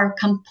that you are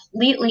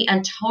completely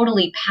and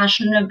totally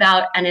passionate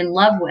about and in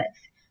love with.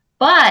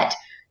 But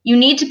you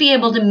need to be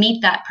able to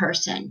meet that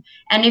person.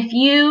 And if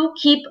you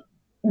keep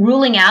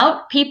ruling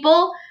out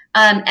people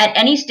at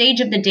any stage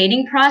of the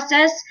dating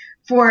process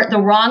for the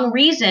wrong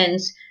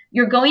reasons,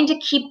 you're going to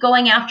keep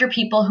going after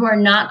people who are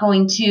not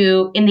going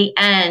to, in the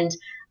end,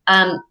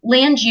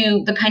 land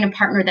you the kind of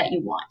partner that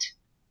you want.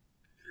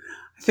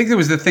 I think it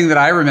was the thing that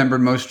I remember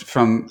most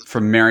from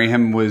Marry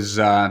Him was,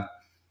 and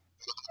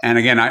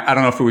again, I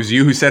don't know if it was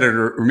you who said it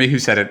or me who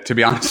said it, to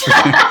be honest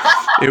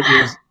with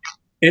you.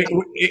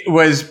 It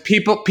was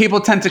people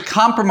tend to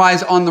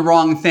compromise on the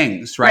wrong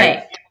things,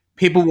 right?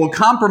 People will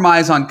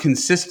compromise on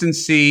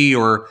consistency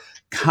or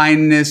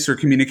kindness or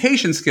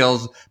communication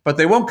skills, but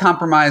they won't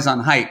compromise on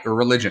height or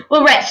religion.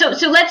 Well, right.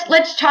 So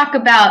let's talk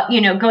about,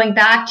 going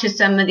back to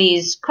some of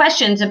these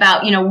questions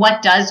about,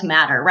 what does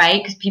matter,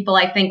 right? Because people,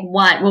 I think,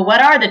 want, well,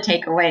 what are the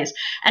takeaways?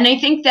 And I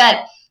think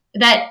that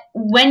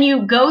when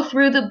you go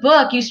through the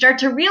book, you start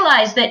to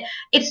realize that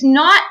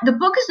the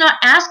book is not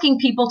asking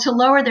people to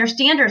lower their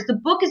standards. The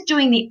book is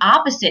doing the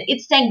opposite.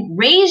 It's saying,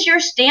 raise your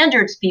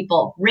standards,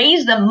 people,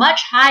 raise them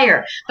much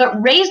higher, but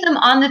raise them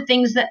on the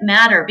things that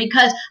matter,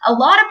 because a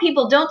lot of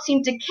people don't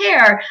seem to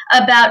care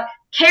about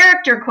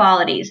character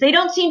qualities. They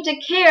don't seem to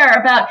care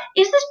about,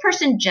 is this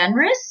person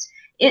generous?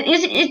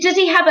 Does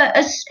he have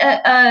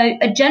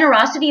a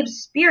generosity of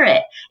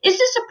spirit? Is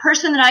this a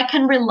person that I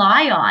can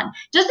rely on?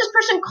 Does this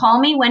person call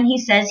me when he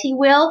says he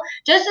will?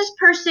 Is this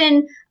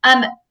person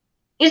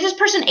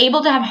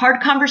able to have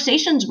hard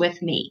conversations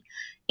with me?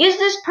 Is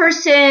this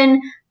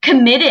person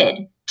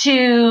committed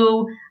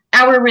to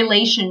our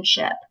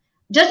relationship?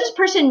 Does this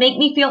person make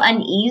me feel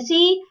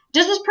uneasy?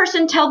 Does this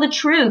person tell the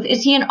truth?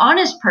 Is he an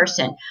honest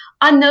person?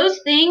 On those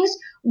things,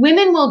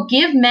 women will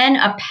give men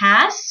a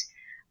pass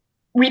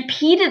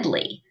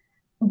repeatedly,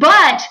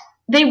 but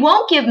they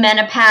won't give men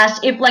a pass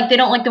if they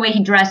don't like the way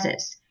he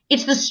dresses.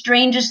 It's the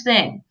strangest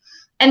thing.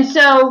 And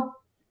so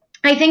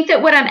I think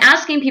that what I'm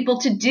asking people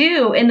to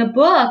do in the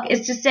book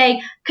is to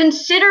say,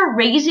 consider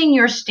raising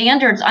your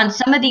standards on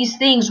some of these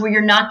things where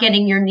you're not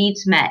getting your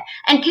needs met,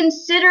 and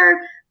consider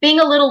being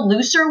a little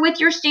looser with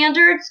your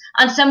standards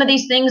on some of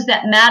these things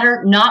that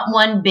matter not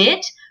one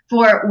bit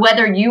for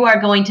whether you are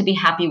going to be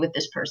happy with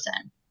this person.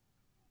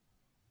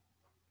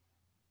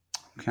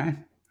 Okay.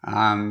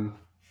 I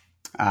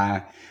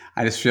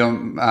just feel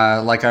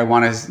like I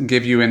want to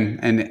give you an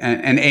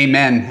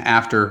amen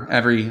after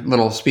every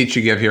little speech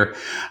you give here.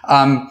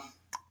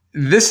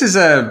 This is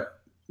a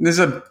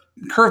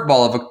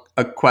curveball of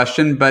a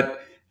question, but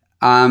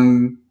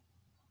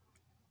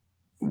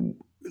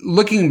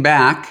looking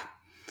back,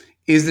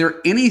 is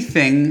there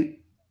anything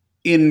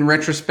in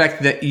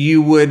retrospect that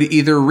you would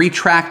either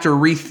retract or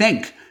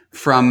rethink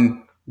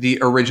from the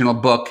original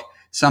book?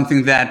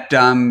 Something that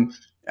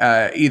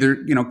either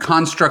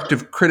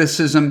constructive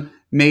criticism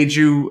made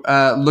you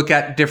look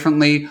at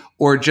differently,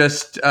 or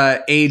just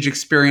age,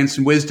 experience,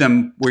 and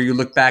wisdom where you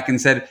look back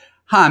and said,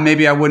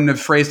 maybe I wouldn't have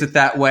phrased it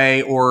that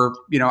way, or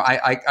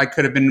I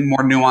could have been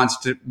more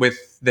nuanced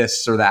with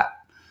this or that?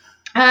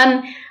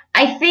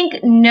 I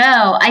think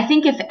no. I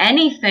think if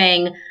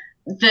anything,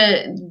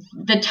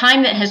 the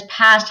time that has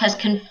passed has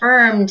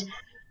confirmed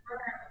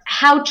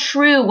how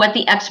true what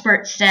the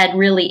expert said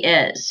really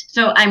is.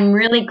 So I'm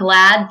really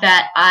glad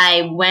that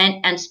I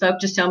went and spoke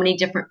to so many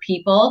different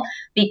people,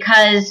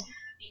 because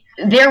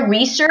their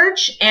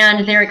research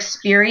and their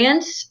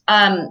experience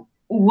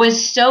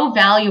was so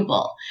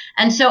valuable.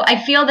 And so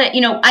I feel that,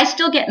 I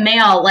still get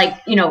mail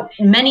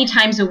many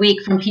times a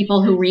week from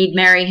people who read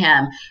Marry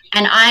Him,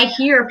 and I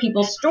hear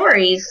people's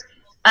stories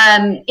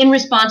in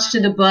response to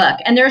the book.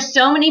 And there are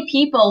so many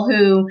people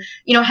who,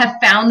 have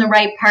found the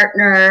right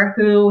partner,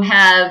 who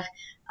have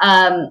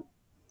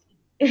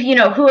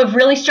who have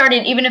really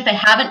started, even if they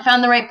haven't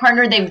found the right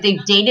partner,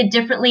 they've dated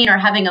differently and are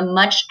having a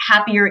much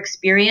happier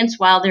experience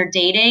while they're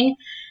dating.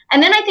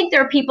 And then I think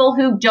there are people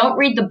who don't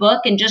read the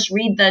book and just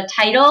read the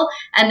title,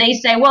 and they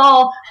say,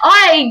 well,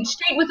 I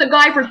stayed with a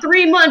guy for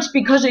 3 months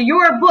because of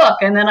your book.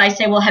 And then I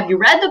say, well, have you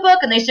read the book?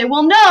 And they say,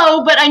 well,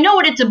 no, but I know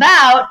what it's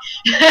about.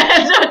 So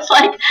it's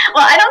like,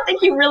 well, I don't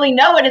think you really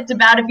know what it's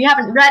about if you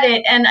haven't read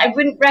it. And I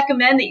wouldn't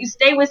recommend that you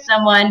stay with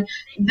someone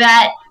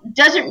that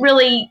doesn't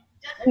really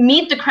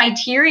meet the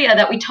criteria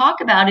that we talk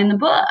about in the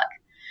book.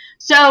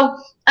 So,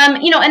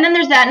 and then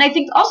there's that. And I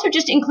think also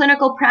just in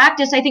clinical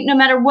practice, I think no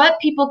matter what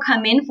people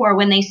come in for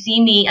when they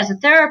see me as a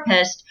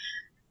therapist,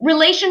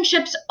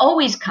 relationships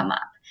always come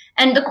up.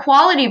 And the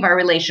quality of our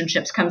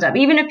relationships comes up.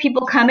 Even if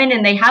people come in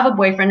and they have a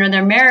boyfriend or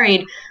they're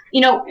married,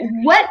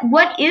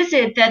 what is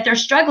it that they're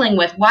struggling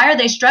with? Why are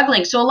they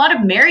struggling? So a lot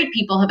of married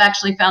people have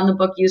actually found the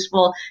book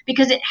useful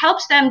because it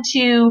helps them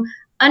to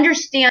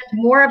understand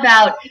more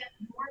about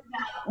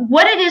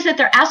what it is that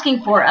they're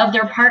asking for of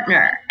their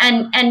partner,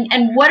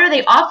 and what are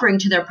they offering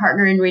to their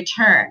partner in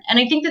return. And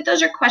I think that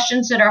those are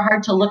questions that are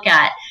hard to look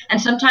at. And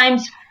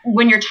sometimes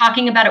when you're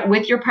talking about it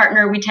with your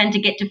partner, we tend to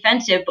get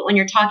defensive. But when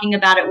you're talking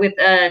about it with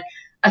a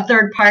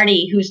third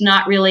party who's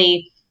not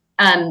really,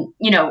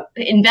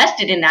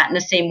 invested in that in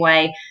the same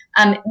way,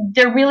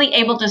 they're really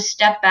able to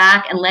step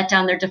back and let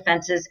down their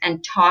defenses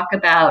and talk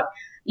about,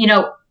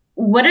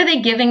 what are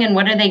they giving and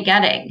what are they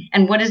getting?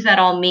 And what does that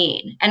all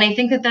mean? And I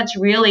think that that's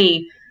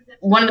really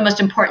one of the most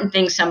important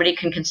things somebody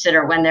can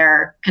consider when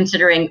they're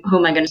considering who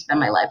am I going to spend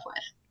my life with.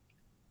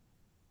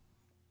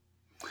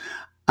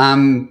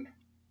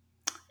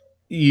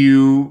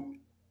 You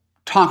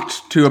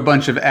talked to a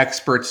bunch of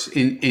experts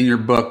in your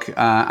book.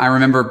 I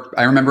remember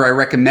I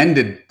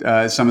recommended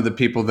some of the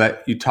people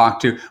that you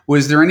talked to.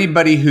 Was there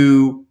anybody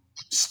who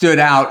stood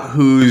out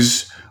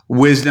whose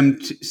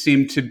wisdom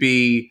seemed to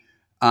be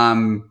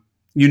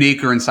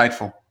unique or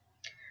insightful?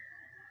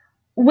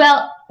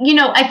 Well,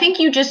 I think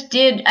you just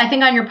did. I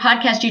think on your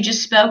podcast, you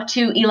just spoke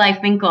to Eli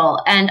Finkel,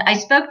 and I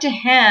spoke to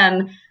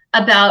him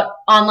about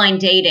online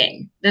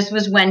dating. This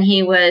was when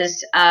he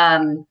was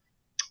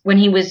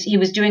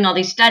doing all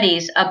these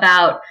studies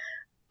about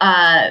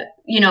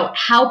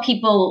how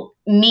people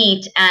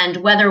meet and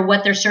whether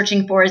what they're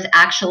searching for is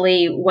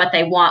actually what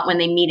they want when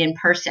they meet in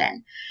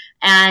person.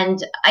 And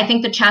I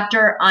think the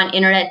chapter on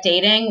internet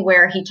dating,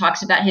 where he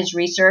talks about his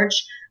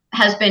research,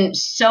 has been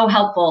so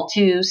helpful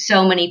to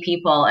so many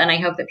people. And I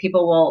hope that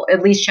people will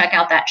at least check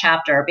out that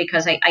chapter,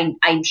 because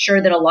I'm sure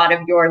that a lot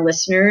of your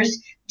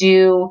listeners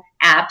do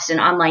apps and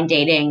online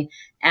dating.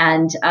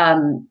 And,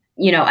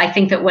 I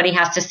think that what he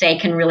has to say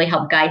can really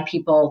help guide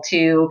people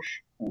to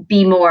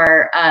be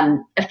more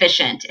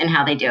efficient in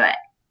how they do it.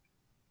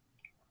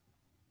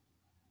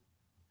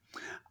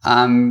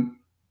 On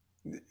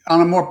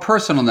a more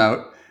personal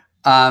note,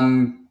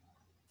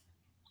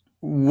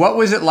 what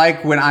was it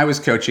like when I was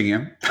coaching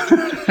you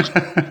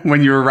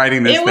when you were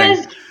writing this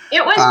thing?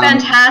 It was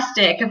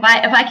fantastic. If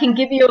I can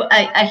give you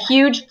a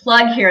huge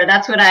plug here,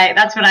 that's what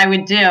I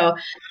would do.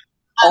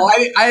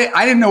 I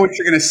didn't know what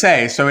you're going to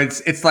say. So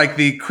it's like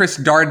the Chris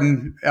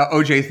Darden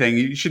OJ thing.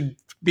 You should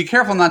be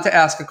careful not to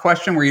ask a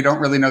question where you don't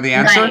really know the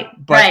answer. Right,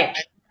 but right.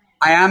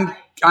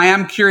 I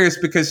am curious,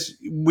 because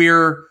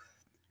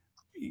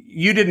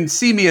you didn't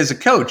see me as a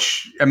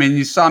coach. I mean,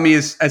 you saw me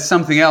as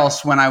something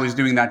else when I was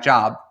doing that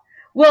job.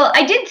 Well,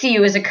 I did see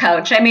you as a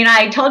coach. I mean,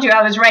 I told you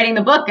I was writing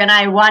the book and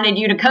I wanted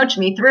you to coach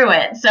me through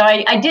it. So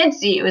I did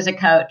see you as a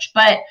coach,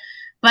 but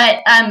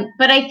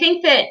I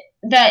think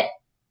that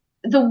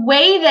the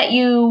way that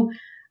you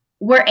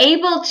were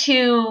able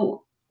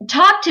to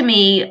talk to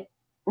me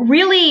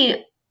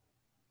really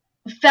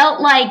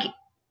felt like,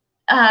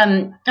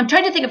 I'm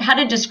trying to think of how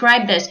to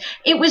describe this.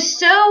 It was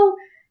so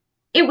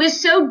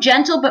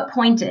gentle but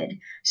pointed.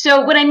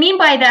 So what I mean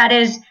by that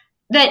is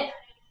that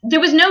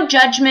there was no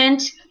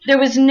judgment. There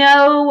was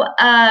no,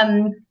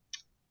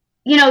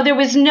 there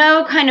was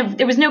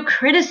no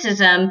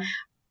criticism,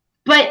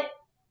 but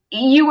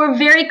you were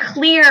very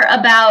clear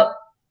about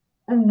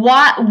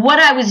what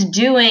I was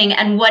doing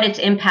and what its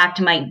impact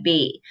might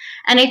be.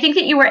 And I think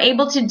that you were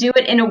able to do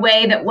it in a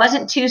way that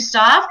wasn't too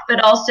soft, but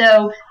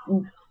also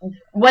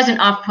wasn't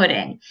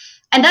off-putting.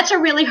 And that's a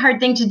really hard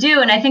thing to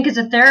do. And I think as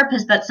a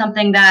therapist, that's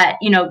something that,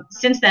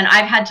 since then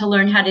I've had to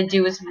learn how to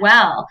do as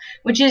well,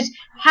 which is,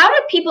 how do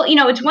people,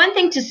 it's one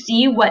thing to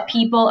see what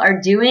people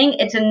are doing.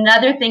 It's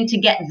another thing to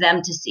get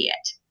them to see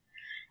it.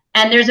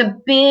 And there's a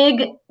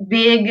big,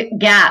 big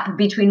gap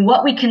between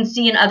what we can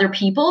see in other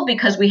people,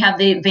 because we have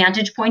the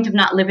vantage point of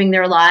not living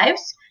their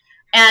lives,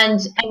 and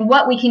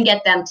what we can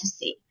get them to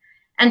see.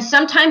 And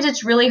sometimes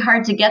it's really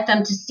hard to get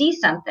them to see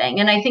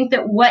something. And I think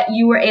that what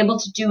you were able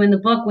to do in the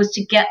book was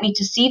to get me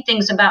to see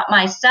things about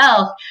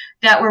myself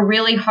that were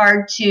really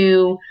hard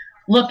to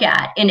look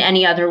at in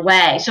any other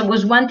way. So it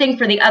was one thing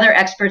for the other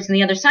experts and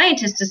the other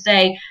scientists to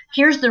say,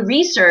 here's the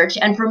research.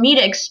 And for me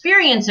to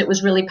experience it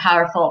was really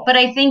powerful. But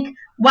I think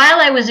while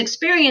I was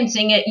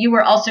experiencing it, you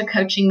were also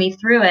coaching me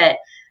through it.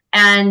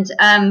 And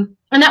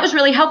that was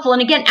really helpful.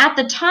 And again, at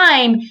the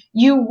time,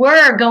 you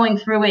were going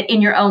through it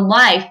in your own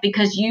life,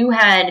 because you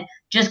had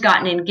just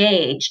gotten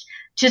engaged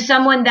to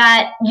someone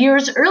that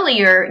years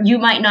earlier you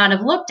might not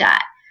have looked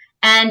at.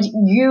 And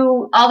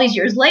you, all these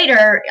years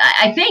later,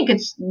 I think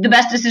it's the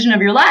best decision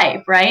of your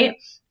life, right?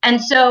 And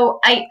so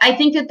I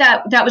think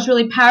that was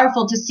really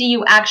powerful to see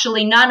you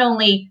actually not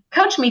only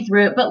coach me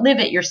through it, but live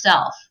it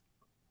yourself.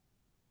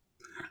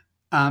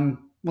 Well,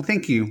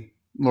 thank you,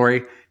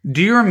 Lori.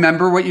 Do you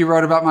remember what you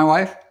wrote about my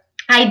wife?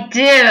 I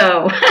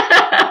do.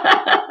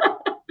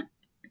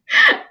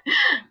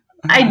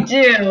 I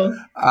do.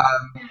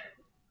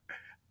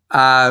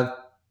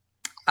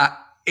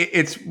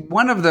 It's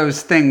one of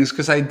those things,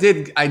 because I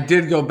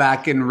did go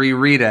back and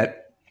reread it,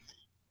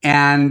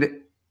 and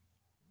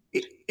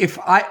if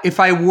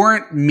I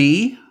weren't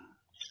me,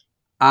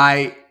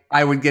 I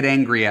would get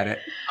angry at it.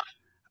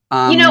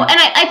 And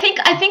I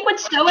think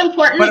what's so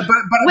important.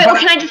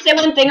 Can I just say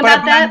one thing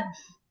about that?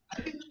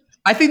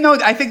 I think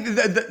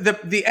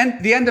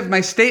the end of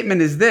my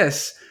statement is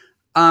this.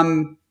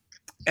 And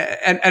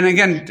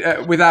again,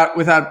 without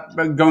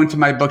going to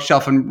my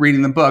bookshelf and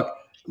reading the book,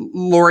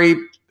 Lori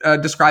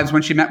describes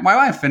when she met my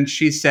wife, and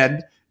she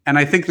said, and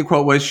I think the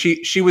quote was,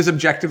 she was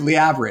objectively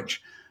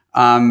average.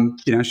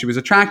 She was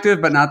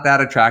attractive, but not that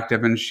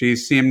attractive, and she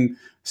seemed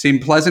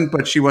pleasant,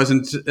 but she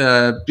wasn't,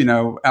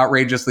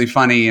 outrageously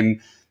funny,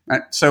 and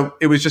so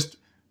it was just,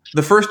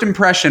 the first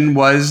impression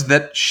was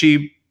that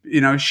she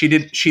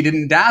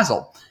didn't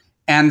dazzle,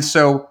 and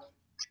so.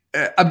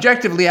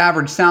 Objectively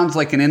average sounds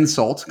like an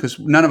insult, because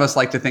none of us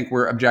like to think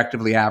we're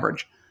objectively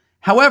average.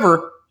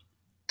 However,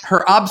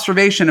 her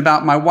observation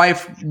about my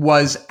wife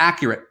was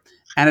accurate.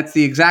 And it's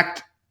the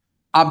exact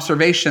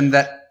observation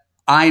that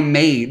I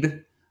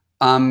made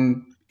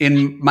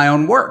in my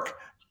own work,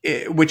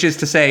 which is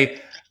to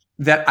say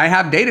that I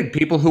have dated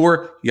people who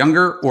were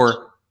younger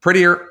or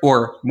prettier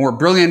or more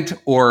brilliant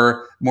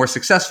or more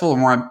successful or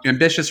more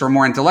ambitious or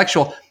more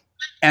intellectual.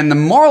 And the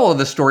moral of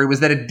the story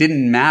was that it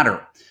didn't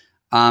matter,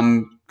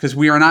 because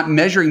we are not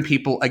measuring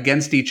people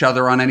against each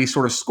other on any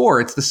sort of score.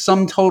 It's the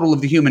sum total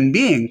of the human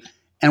being.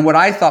 And what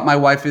I thought my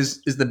wife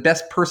is the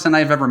best person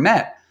I've ever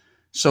met.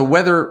 So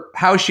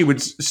how she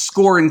would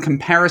score in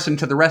comparison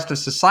to the rest of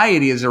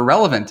society is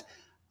irrelevant.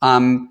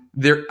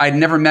 I'd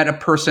never met a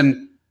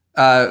person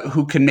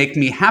who can make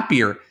me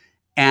happier.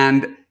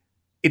 And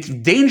it's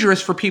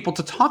dangerous for people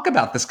to talk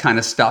about this kind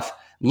of stuff,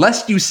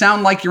 lest you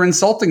sound like you're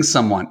insulting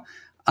someone.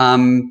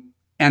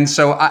 And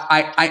so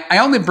I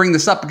only bring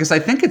this up because I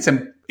think it's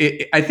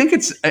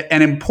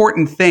an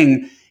important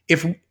thing,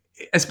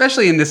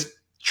 especially in this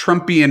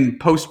Trumpian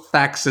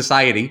post-fact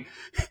society,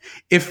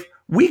 if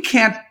we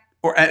can't,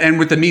 and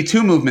with the Me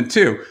Too movement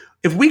too,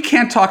 if we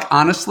can't talk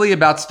honestly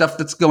about stuff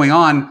that's going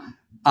on,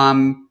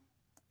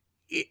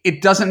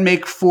 it doesn't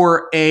make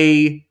for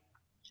a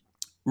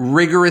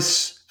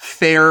rigorous,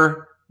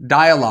 fair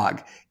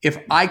dialogue. If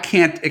I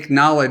can't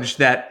acknowledge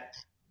that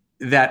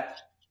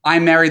I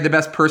married the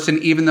best person,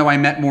 even though I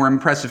met more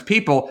impressive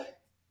people,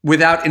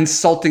 without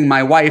insulting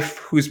my wife,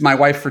 who's my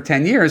wife for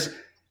 10 years,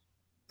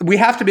 we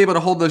have to be able to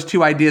hold those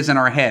two ideas in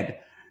our head.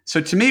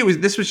 So to me,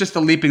 this was just a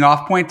leaping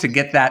off point to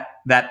get that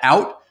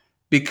out,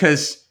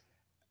 because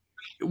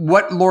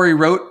what Lori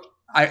wrote,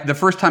 the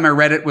first time I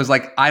read it was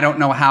like, I don't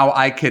know how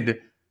I could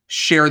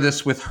share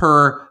this with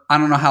her. I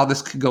don't know how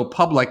this could go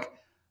public.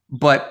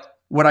 But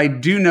what I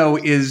do know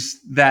is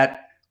that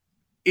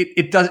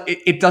it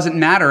doesn't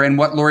matter. And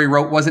what Lori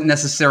wrote wasn't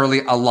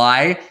necessarily a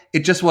lie. It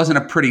just wasn't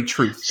a pretty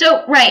truth.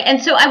 So, right.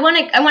 And so I want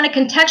to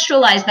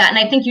contextualize that. And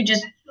I think you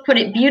just put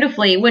it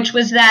beautifully, which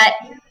was that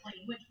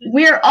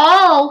we're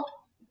all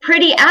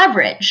pretty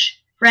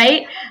average,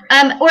 right?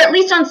 Or at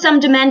least on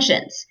some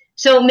dimensions.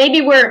 So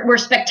maybe we're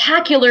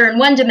spectacular in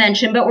one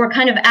dimension, but we're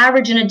kind of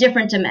average in a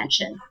different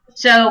dimension.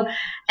 So,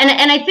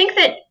 and I think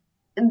that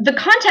the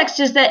context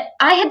is that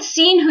I had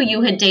seen who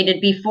you had dated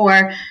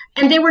before,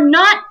 and they were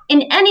not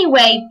in any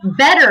way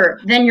better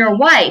than your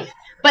wife,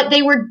 but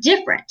they were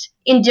different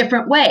in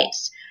different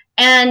ways.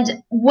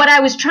 And what I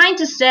was trying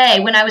to say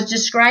when I was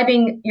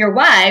describing your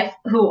wife,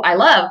 who I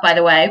love, by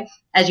the way,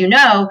 as you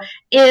know,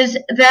 is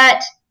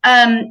that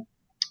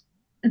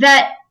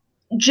that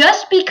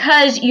just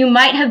because you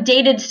might have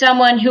dated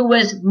someone who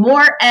was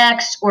more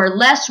X or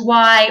less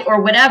Y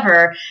or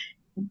whatever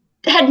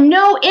had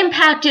no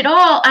impact at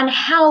all on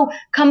how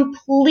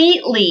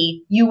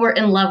completely you were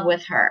in love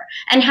with her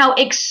and how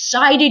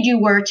excited you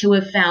were to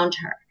have found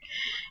her.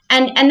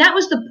 And that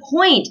was the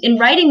point in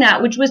writing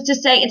that, which was to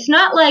say, it's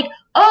not like,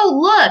 oh,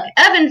 look,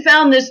 Evan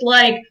found this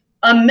like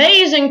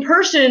amazing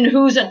person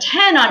who's a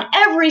 10 on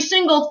every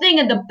single thing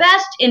and the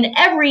best in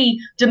every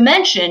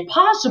dimension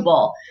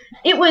possible.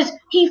 It was,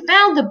 he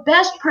found the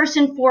best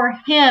person for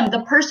him,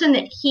 the person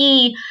that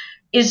he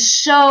is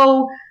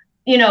so,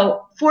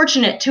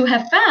 fortunate to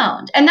have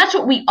found. And that's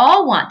what we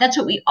all want. That's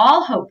what we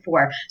all hope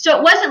for. So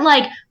it wasn't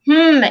like,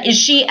 is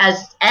she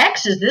as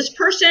X as this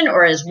person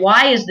or as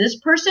Y as this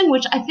person,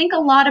 which I think a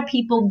lot of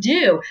people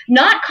do,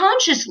 not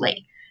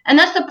consciously. And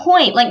that's the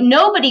point. Like,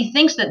 nobody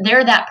thinks that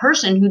they're that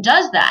person who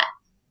does that.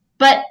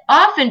 But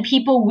often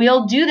people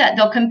will do that.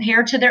 They'll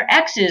compare to their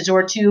exes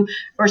or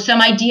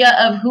some idea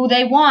of who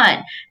they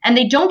want. And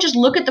they don't just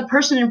look at the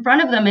person in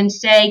front of them and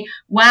say,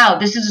 wow,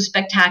 this is a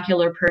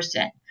spectacular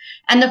person.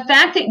 And the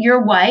fact that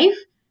your wife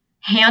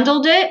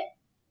handled it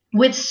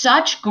with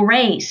such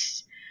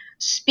grace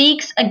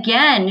speaks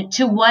again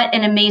to what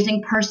an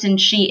amazing person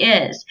she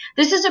is.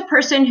 This is a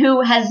person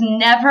who has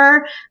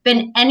never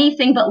been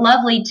anything but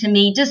lovely to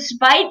me,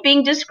 despite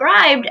being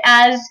described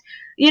as,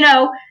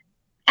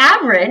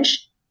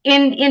 average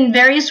in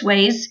various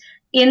ways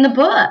in the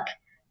book.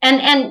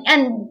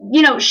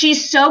 And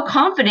she's so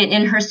confident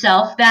in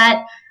herself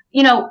that,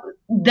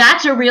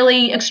 that's a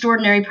really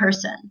extraordinary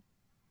person.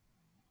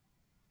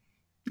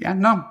 Yeah,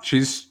 no,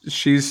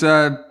 she's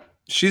a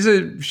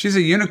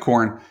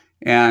unicorn,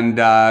 and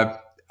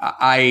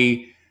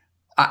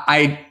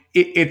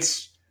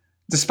it's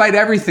despite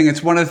everything,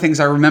 it's one of the things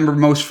I remember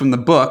most from the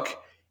book,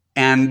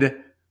 and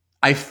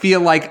I feel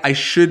like I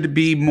should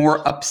be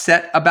more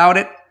upset about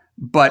it,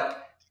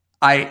 but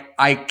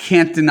I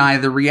can't deny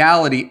the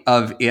reality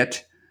of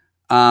it.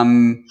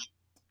 And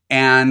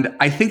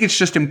I think it's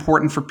just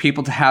important for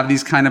people to have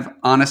these kind of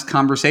honest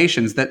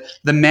conversations, that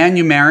the man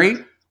you marry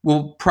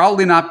will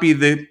probably not be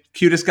the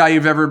cutest guy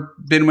you've ever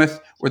been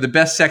with or the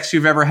best sex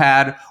you've ever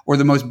had or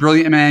the most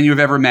brilliant man you've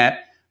ever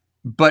met,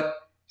 but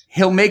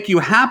he'll make you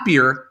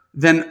happier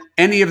than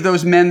any of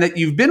those men that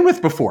you've been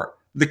with before,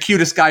 the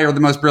cutest guy or the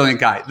most brilliant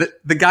guy.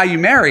 The guy you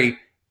marry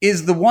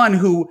is the one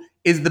who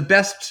is the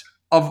best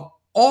of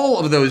all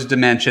of those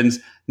dimensions,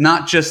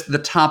 not just the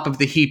top of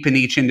the heap in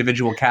each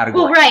individual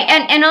category. Well, right.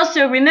 And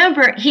also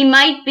remember, he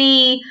might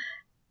be,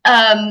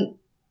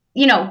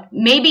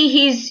 maybe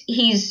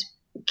he's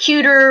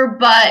cuter,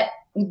 but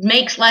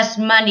makes less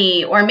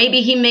money, or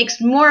maybe he makes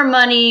more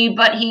money,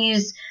 but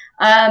he's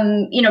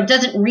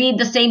doesn't read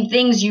the same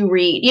things you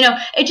read.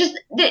 It's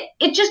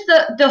just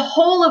the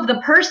whole of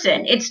the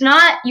person. It's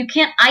not, you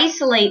can't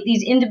isolate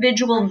these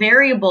individual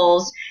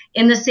variables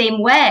in the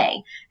same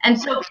way. And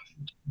so,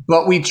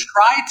 but we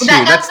try to.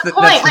 That's the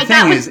point.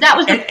 That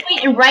was the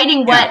point in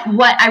writing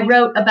what I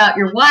wrote about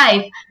your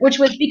wife, which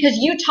was because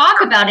you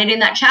talk about it in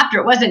that chapter.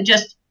 It wasn't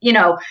just,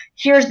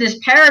 here's this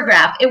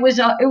paragraph. It was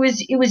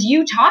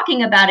you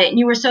talking about it, and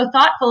you were so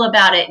thoughtful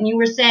about it, and you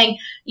were saying,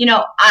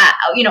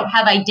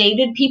 have I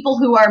dated people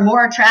who are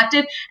more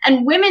attractive?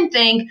 And women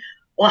think,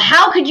 well,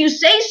 how could you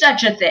say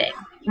such a thing,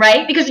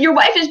 right? Because your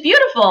wife is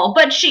beautiful,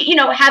 but she,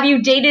 have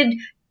you dated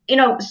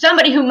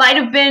somebody who might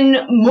have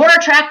been more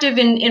attractive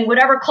in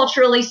whatever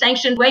culturally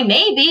sanctioned way?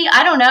 Maybe,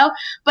 I don't know.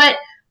 But,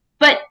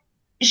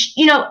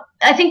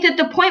 I think that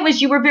the point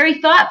was you were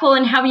very thoughtful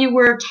in how you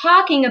were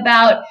talking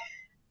about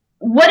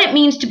what it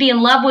means to be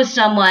in love with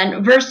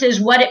someone versus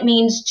what it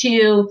means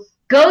to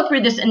go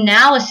through this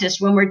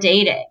analysis when we're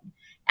dating.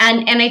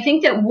 And I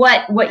think that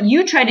what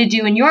you try to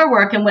do in your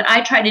work and what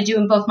I try to do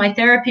in both my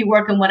therapy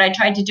work and what I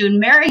tried to do in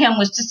Marry Him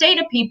was to say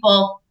to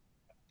people,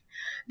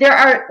 there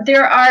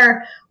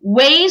are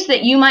ways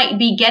that you might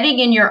be getting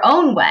in your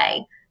own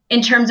way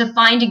in terms of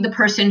finding the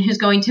person who's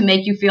going to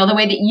make you feel the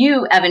way that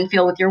you, Evan,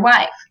 feel with your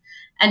wife.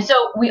 And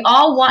so we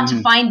all want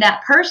to find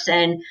that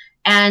person,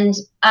 and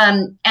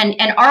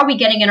are we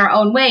getting in our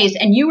own ways?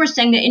 And you were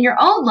saying that in your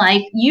own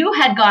life, you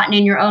had gotten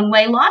in your own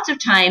way lots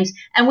of times.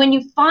 And when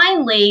you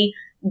finally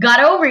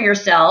got over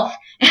yourself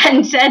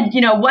and said,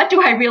 what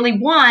do I really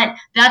want?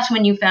 That's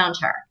when you found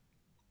her.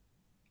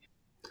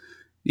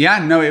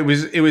 Yeah, no, it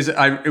was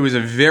a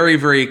very,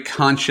 very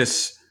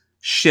conscious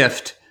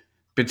shift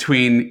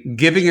between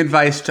giving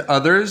advice to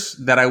others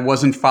that I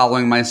wasn't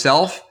following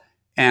myself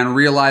and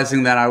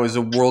realizing that I was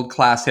a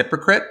world-class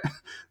hypocrite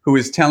who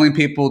was telling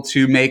people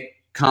to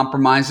make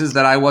compromises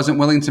that I wasn't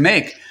willing to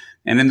make.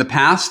 And in the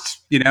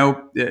past,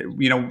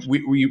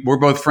 we're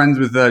both friends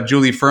with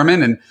Julie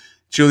Furman, and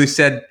Julie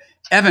said,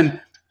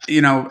 Evan,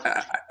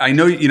 I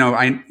know,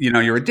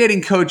 you're a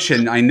dating coach,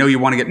 and I know you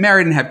want to get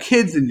married and have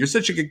kids, and you're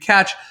such a good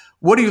catch.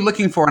 What are you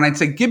looking for? And I'd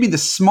say, give me the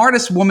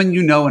smartest woman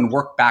you know and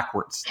work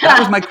backwards. That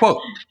was my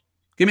quote.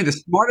 Give me the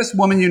smartest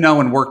woman you know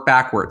and work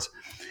backwards.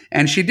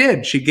 And she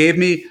did. She gave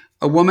me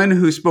a woman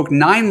who spoke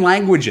 9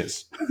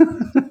 languages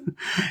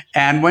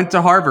and went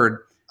to Harvard.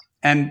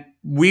 And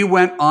we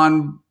went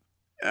on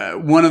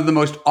one of the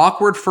most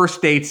awkward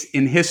first dates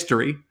in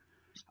history.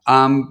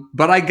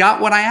 But I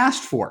got what I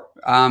asked for.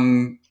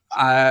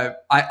 I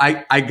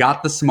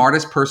got the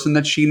smartest person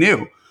that she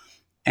knew.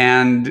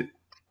 And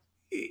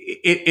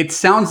it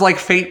sounds like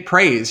faint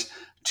praise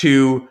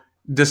to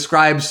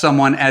describe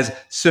someone as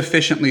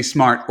sufficiently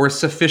smart or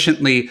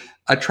sufficiently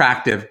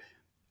attractive.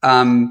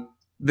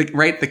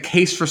 The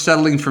case for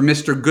settling for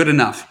Mr. Good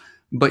Enough.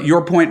 But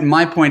your point and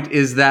my point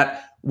is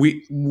that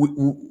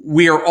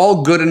we are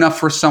all good enough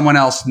for someone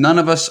else. None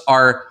of us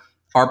are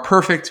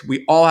perfect.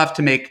 We all have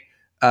to make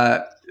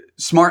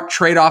smart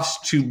trade-offs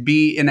to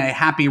be in a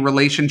happy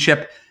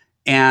relationship.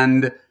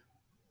 And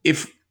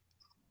if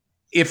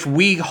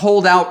we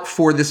hold out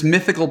for this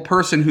mythical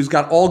person who's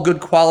got all good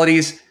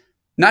qualities,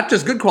 not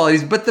just good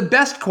qualities, but the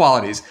best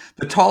qualities,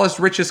 the tallest,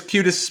 richest,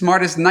 cutest,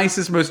 smartest,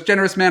 nicest, most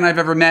generous man I've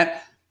ever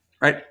met,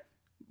 right?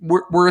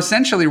 We're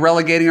essentially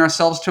relegating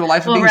ourselves to a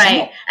life of being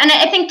single. And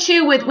I think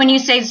too, with when you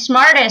say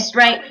smartest,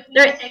 right?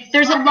 There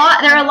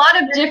are a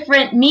lot of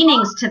different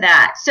meanings to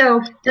that.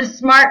 So does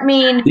smart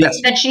mean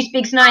that she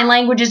speaks 9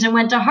 languages and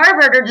went to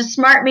Harvard, or does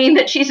smart mean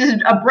that she's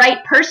a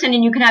bright person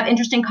and you can have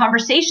interesting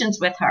conversations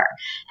with her?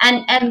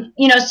 And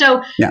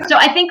so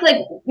I think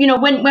when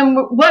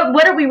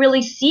what are we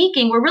really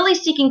seeking? We're really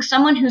seeking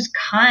someone who's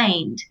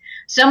kind,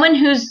 someone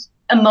who's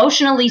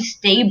emotionally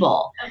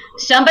stable,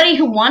 somebody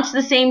who wants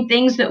the same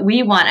things that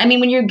we want. I mean,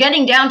 when you're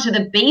getting down to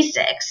the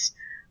basics,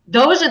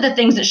 those are the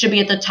things that should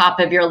be at the top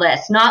of your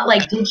list, not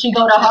like, did she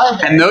go to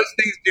Harvard? And those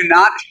things do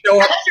not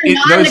show up.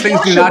 Those things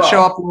do not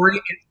show up.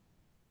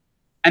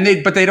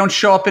 But they don't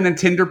show up in a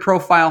Tinder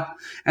profile,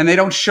 and they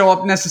don't show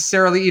up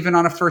necessarily even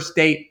on a first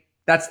date.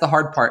 That's the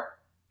hard part,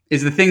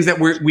 is the things that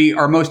we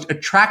are most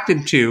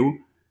attracted to,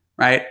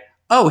 right?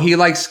 Oh, he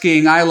likes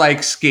skiing. I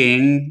like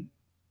skiing.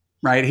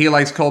 Right? He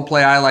likes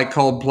Coldplay. I like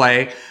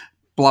Coldplay.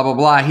 Blah, blah,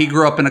 blah. He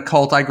grew up in a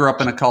cult. I grew up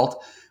in a cult.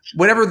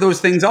 Whatever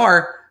those things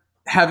are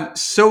have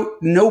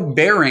no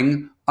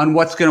bearing on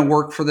what's going to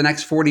work for the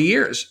next 40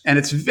 years. And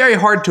it's very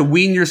hard to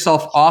wean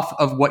yourself off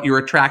of what you're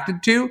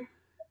attracted to,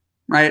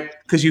 right?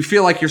 Because you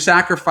feel like you're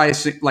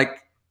sacrificing,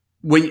 like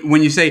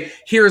when you say,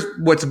 here's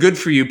what's good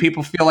for you,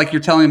 people feel like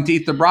you're telling them to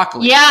eat the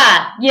broccoli.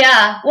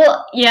 Yeah.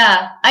 Well,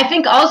 yeah. I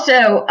think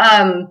also,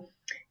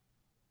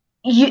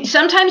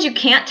 sometimes you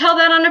can't tell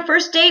that on a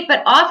first date,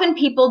 but often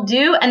people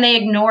do, and they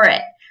ignore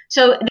it.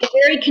 So they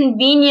very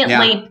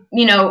conveniently,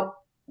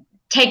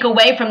 take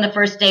away from the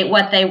first date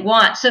what they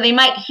want. So they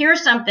might hear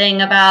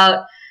something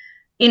about,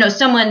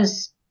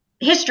 someone's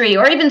history,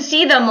 or even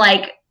see them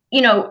like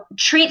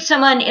treat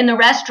someone in the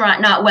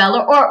restaurant not well,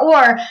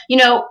 or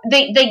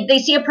they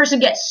see a person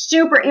get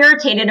super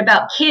irritated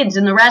about kids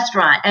in the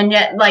restaurant, and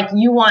yet like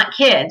you want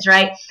kids,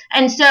 right?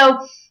 And so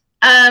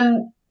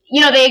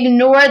they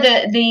ignore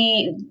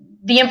the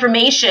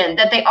information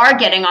that they are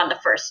getting on the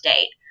first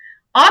date.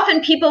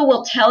 Often people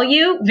will tell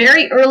you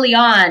very early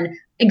on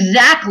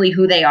exactly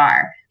who they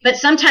are, but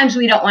sometimes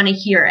we don't want to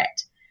hear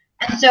it.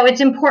 And so it's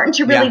important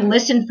to really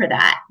listen for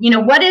that.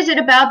 What is it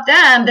about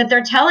them that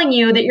they're telling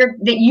you that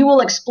you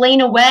will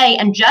explain away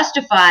and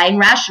justify and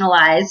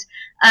rationalize,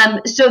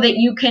 so that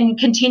you can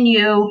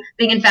continue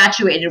being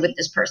infatuated with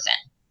this person?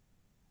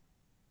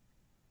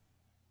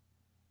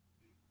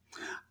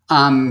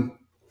 I'm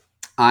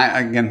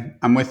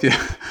with you.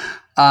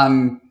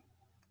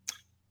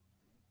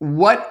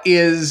 What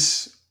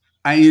is,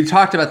 you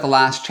talked about the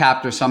last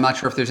chapter, so I'm not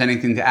sure if there's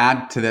anything to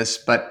add to this,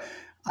 but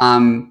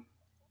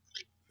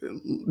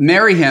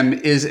Marry Him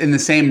is in the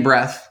same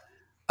breath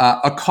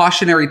a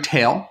cautionary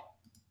tale,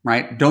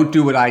 right? Don't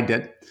do what I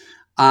did.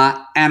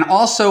 And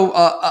also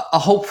a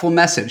hopeful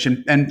message.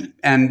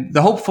 And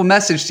the hopeful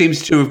message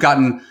seems to have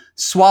gotten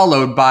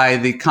swallowed by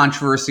the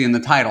controversy in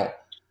the title.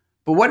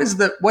 But what's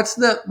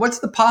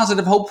the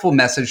positive, hopeful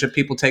message that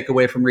people take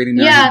away from reading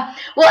Marry Him? Yeah,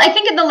 well, I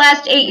think in the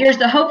last 8 years,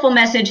 the hopeful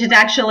message has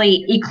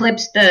actually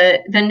eclipsed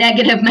the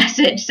negative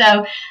message.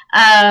 So,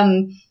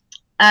 and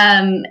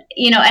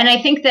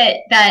I think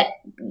that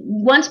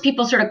once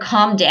people sort of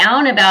calm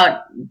down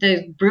about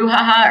the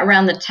brouhaha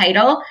around the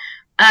title,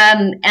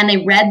 and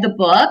they read the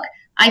book,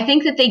 I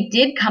think that they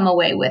did come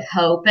away with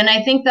hope. And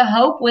I think the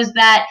hope was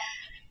that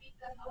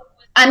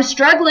I'm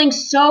struggling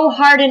so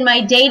hard in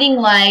my dating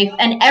life,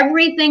 and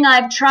everything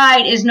I've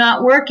tried is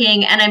not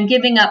working, and I'm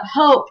giving up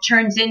hope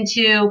turns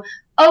into,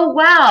 oh,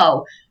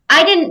 wow,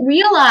 I didn't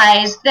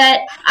realize that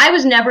I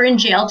was never in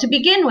jail to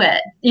begin with.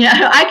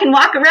 I can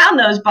walk around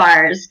those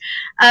bars.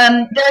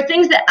 There are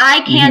things that I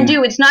can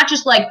do. It's not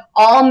just like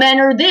all men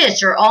are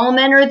this or all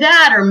men are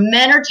that or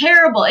men are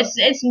terrible.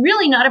 It's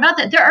really not about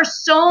that. There are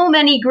so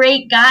many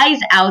great guys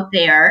out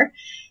there,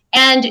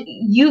 and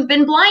you've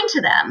been blind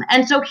to them.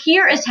 And so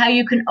here is how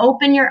you can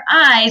open your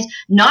eyes,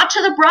 not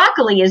to the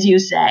broccoli, as you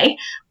say,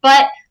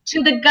 but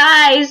to the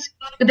guys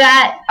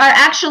that are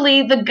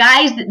actually the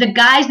guys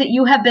that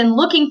you have been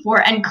looking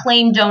for and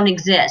claim don't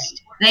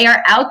exist. They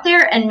are out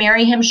there, and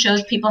Marry Him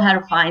shows people how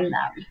to find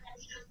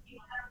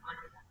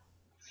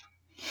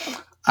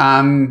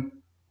them.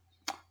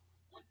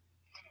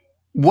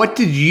 What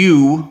did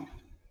you?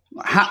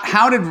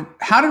 How did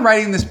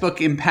writing this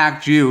book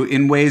impact you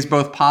in ways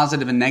both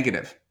positive and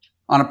negative?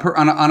 On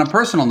a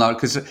personal note,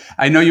 because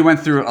I know you went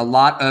through a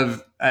lot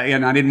of,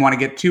 and I didn't want to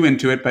get too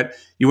into it, but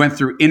you went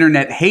through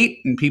internet hate,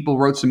 and people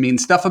wrote some mean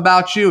stuff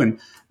about you, and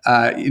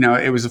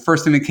it was the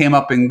first thing that came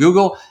up in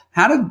Google.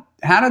 How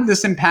did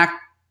this impact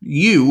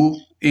you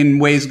in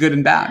ways good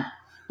and bad?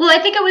 Well,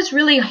 I think it was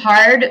really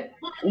hard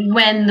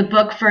when the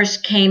book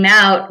first came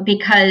out,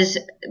 because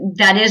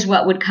that is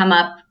what would come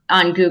up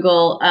on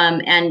Google,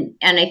 and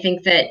I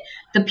think that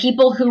the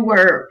people who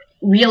were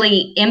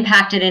really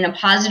impacted in a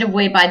positive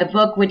way by the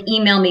book would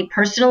email me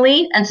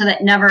personally, and so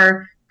that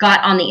never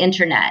got on the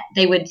internet.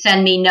 They would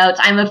send me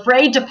notes. I'm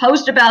afraid to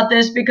post about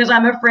this because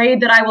I'm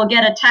afraid that I will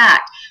get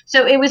attacked.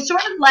 So it was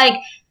sort of like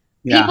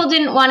people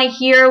didn't want to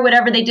hear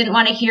whatever they didn't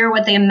want to hear,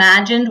 what they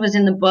imagined was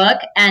in the book,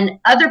 and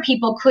other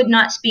people could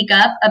not speak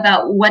up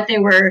about what they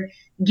were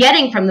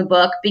getting from the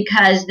book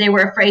because they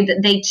were afraid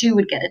that they too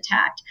would get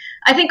attacked.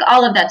 I think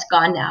all of that's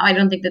gone now. I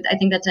think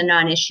that's a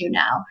non-issue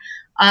now.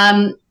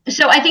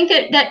 So I think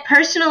that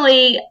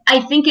personally,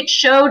 I think it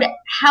showed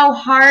how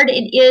hard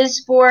it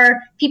is for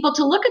people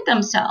to look at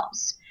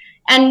themselves.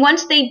 And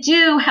once they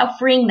do, how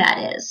freeing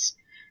that is.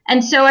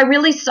 And so I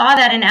really saw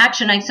that in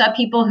action. I saw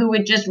people who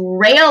would just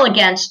rail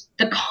against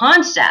the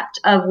concept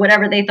of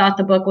whatever they thought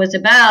the book was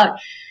about,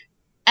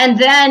 and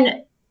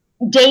then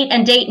date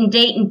and date and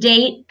date and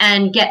date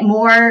and get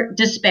more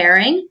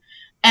despairing.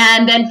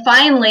 And then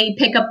finally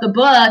pick up the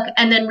book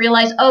and then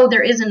realize, oh,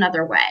 there is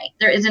another way.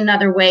 There is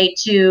another way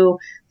to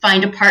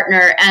find a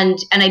partner, and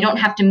I don't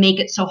have to make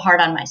it so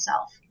hard on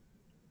myself.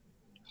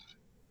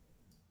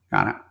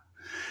 Got it.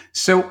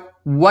 So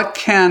what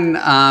can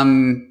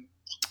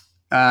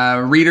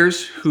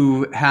readers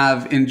who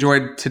have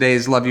enjoyed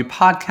today's Love You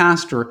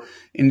podcast or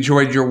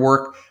enjoyed your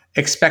work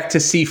expect to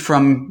see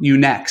from you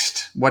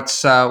next?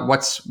 What's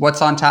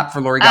on tap for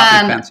Lori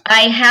Gottlieb fans?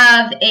 I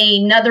have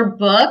another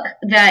book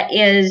that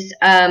is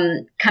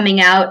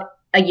coming out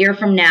a year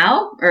from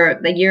now,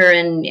 or a year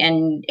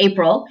in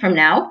April from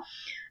now.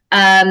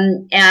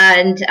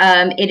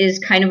 It is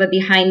kind of a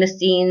behind the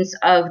scenes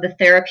of the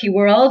therapy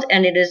world,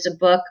 and it is a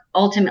book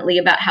ultimately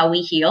about how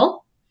we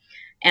heal.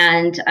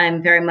 And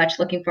I'm very much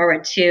looking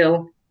forward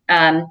to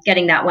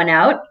getting that one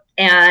out.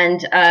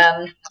 And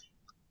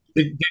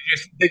did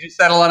you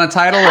settle on a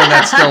title, or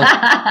that's still?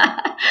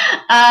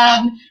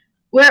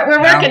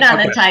 We're working on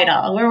the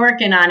title. We're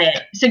working on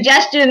it.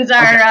 Suggestions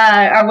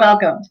are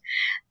welcomed.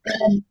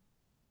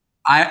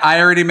 I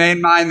already made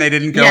mine. They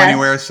didn't go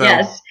anywhere. So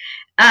yes.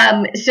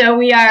 So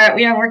we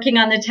are working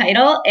on the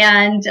title,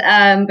 and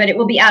but it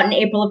will be out in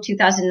April of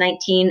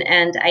 2019,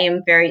 and I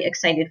am very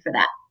excited for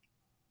that.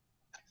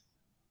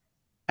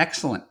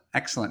 Excellent.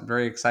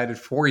 Very excited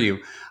for you.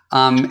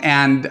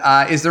 And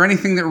is there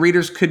anything that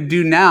readers could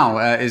do now?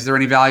 Is there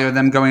any value of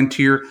them going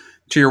to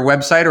your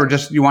website, or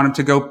just you want them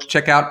to go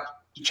check out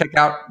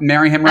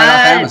Marry Him right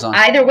off Amazon?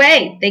 Either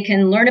way, they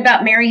can learn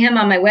about Marry Him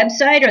on my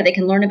website, or they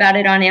can learn about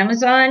it on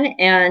Amazon.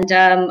 And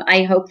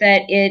I hope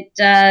that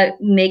it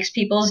makes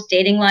people's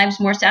dating lives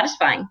more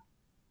satisfying.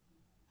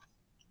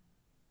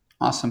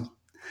 Awesome.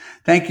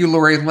 Thank you,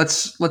 Lori.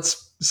 Let's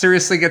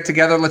seriously get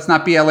together. Let's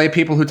not be LA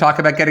people who talk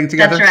about getting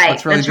together. That's right.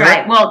 Let's really That's do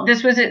right. it. Well,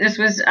 this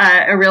was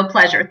a real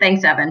pleasure.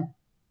 Thanks, Evan.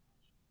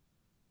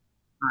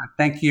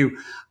 Thank you.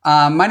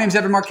 My name is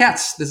Evan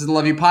Marquez. This is the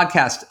Love You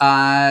Podcast.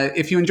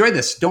 If you enjoyed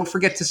this, don't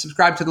forget to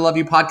subscribe to the Love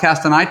You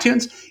Podcast on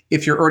iTunes.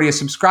 If you're already a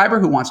subscriber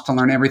who wants to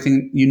learn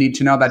everything you need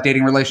to know about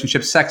dating,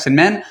 relationships, sex, and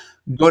men,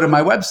 go to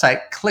my website,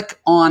 click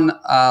on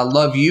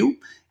Love You,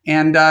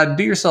 and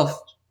do yourself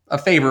a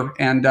favor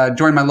and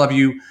join my Love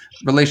You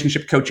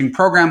relationship coaching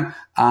program.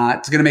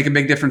 It's going to make a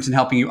big difference in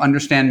helping you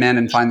understand men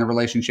and find the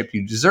relationship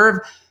you deserve.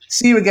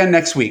 See you again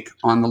next week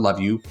on the Love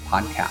You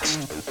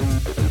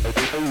Podcast.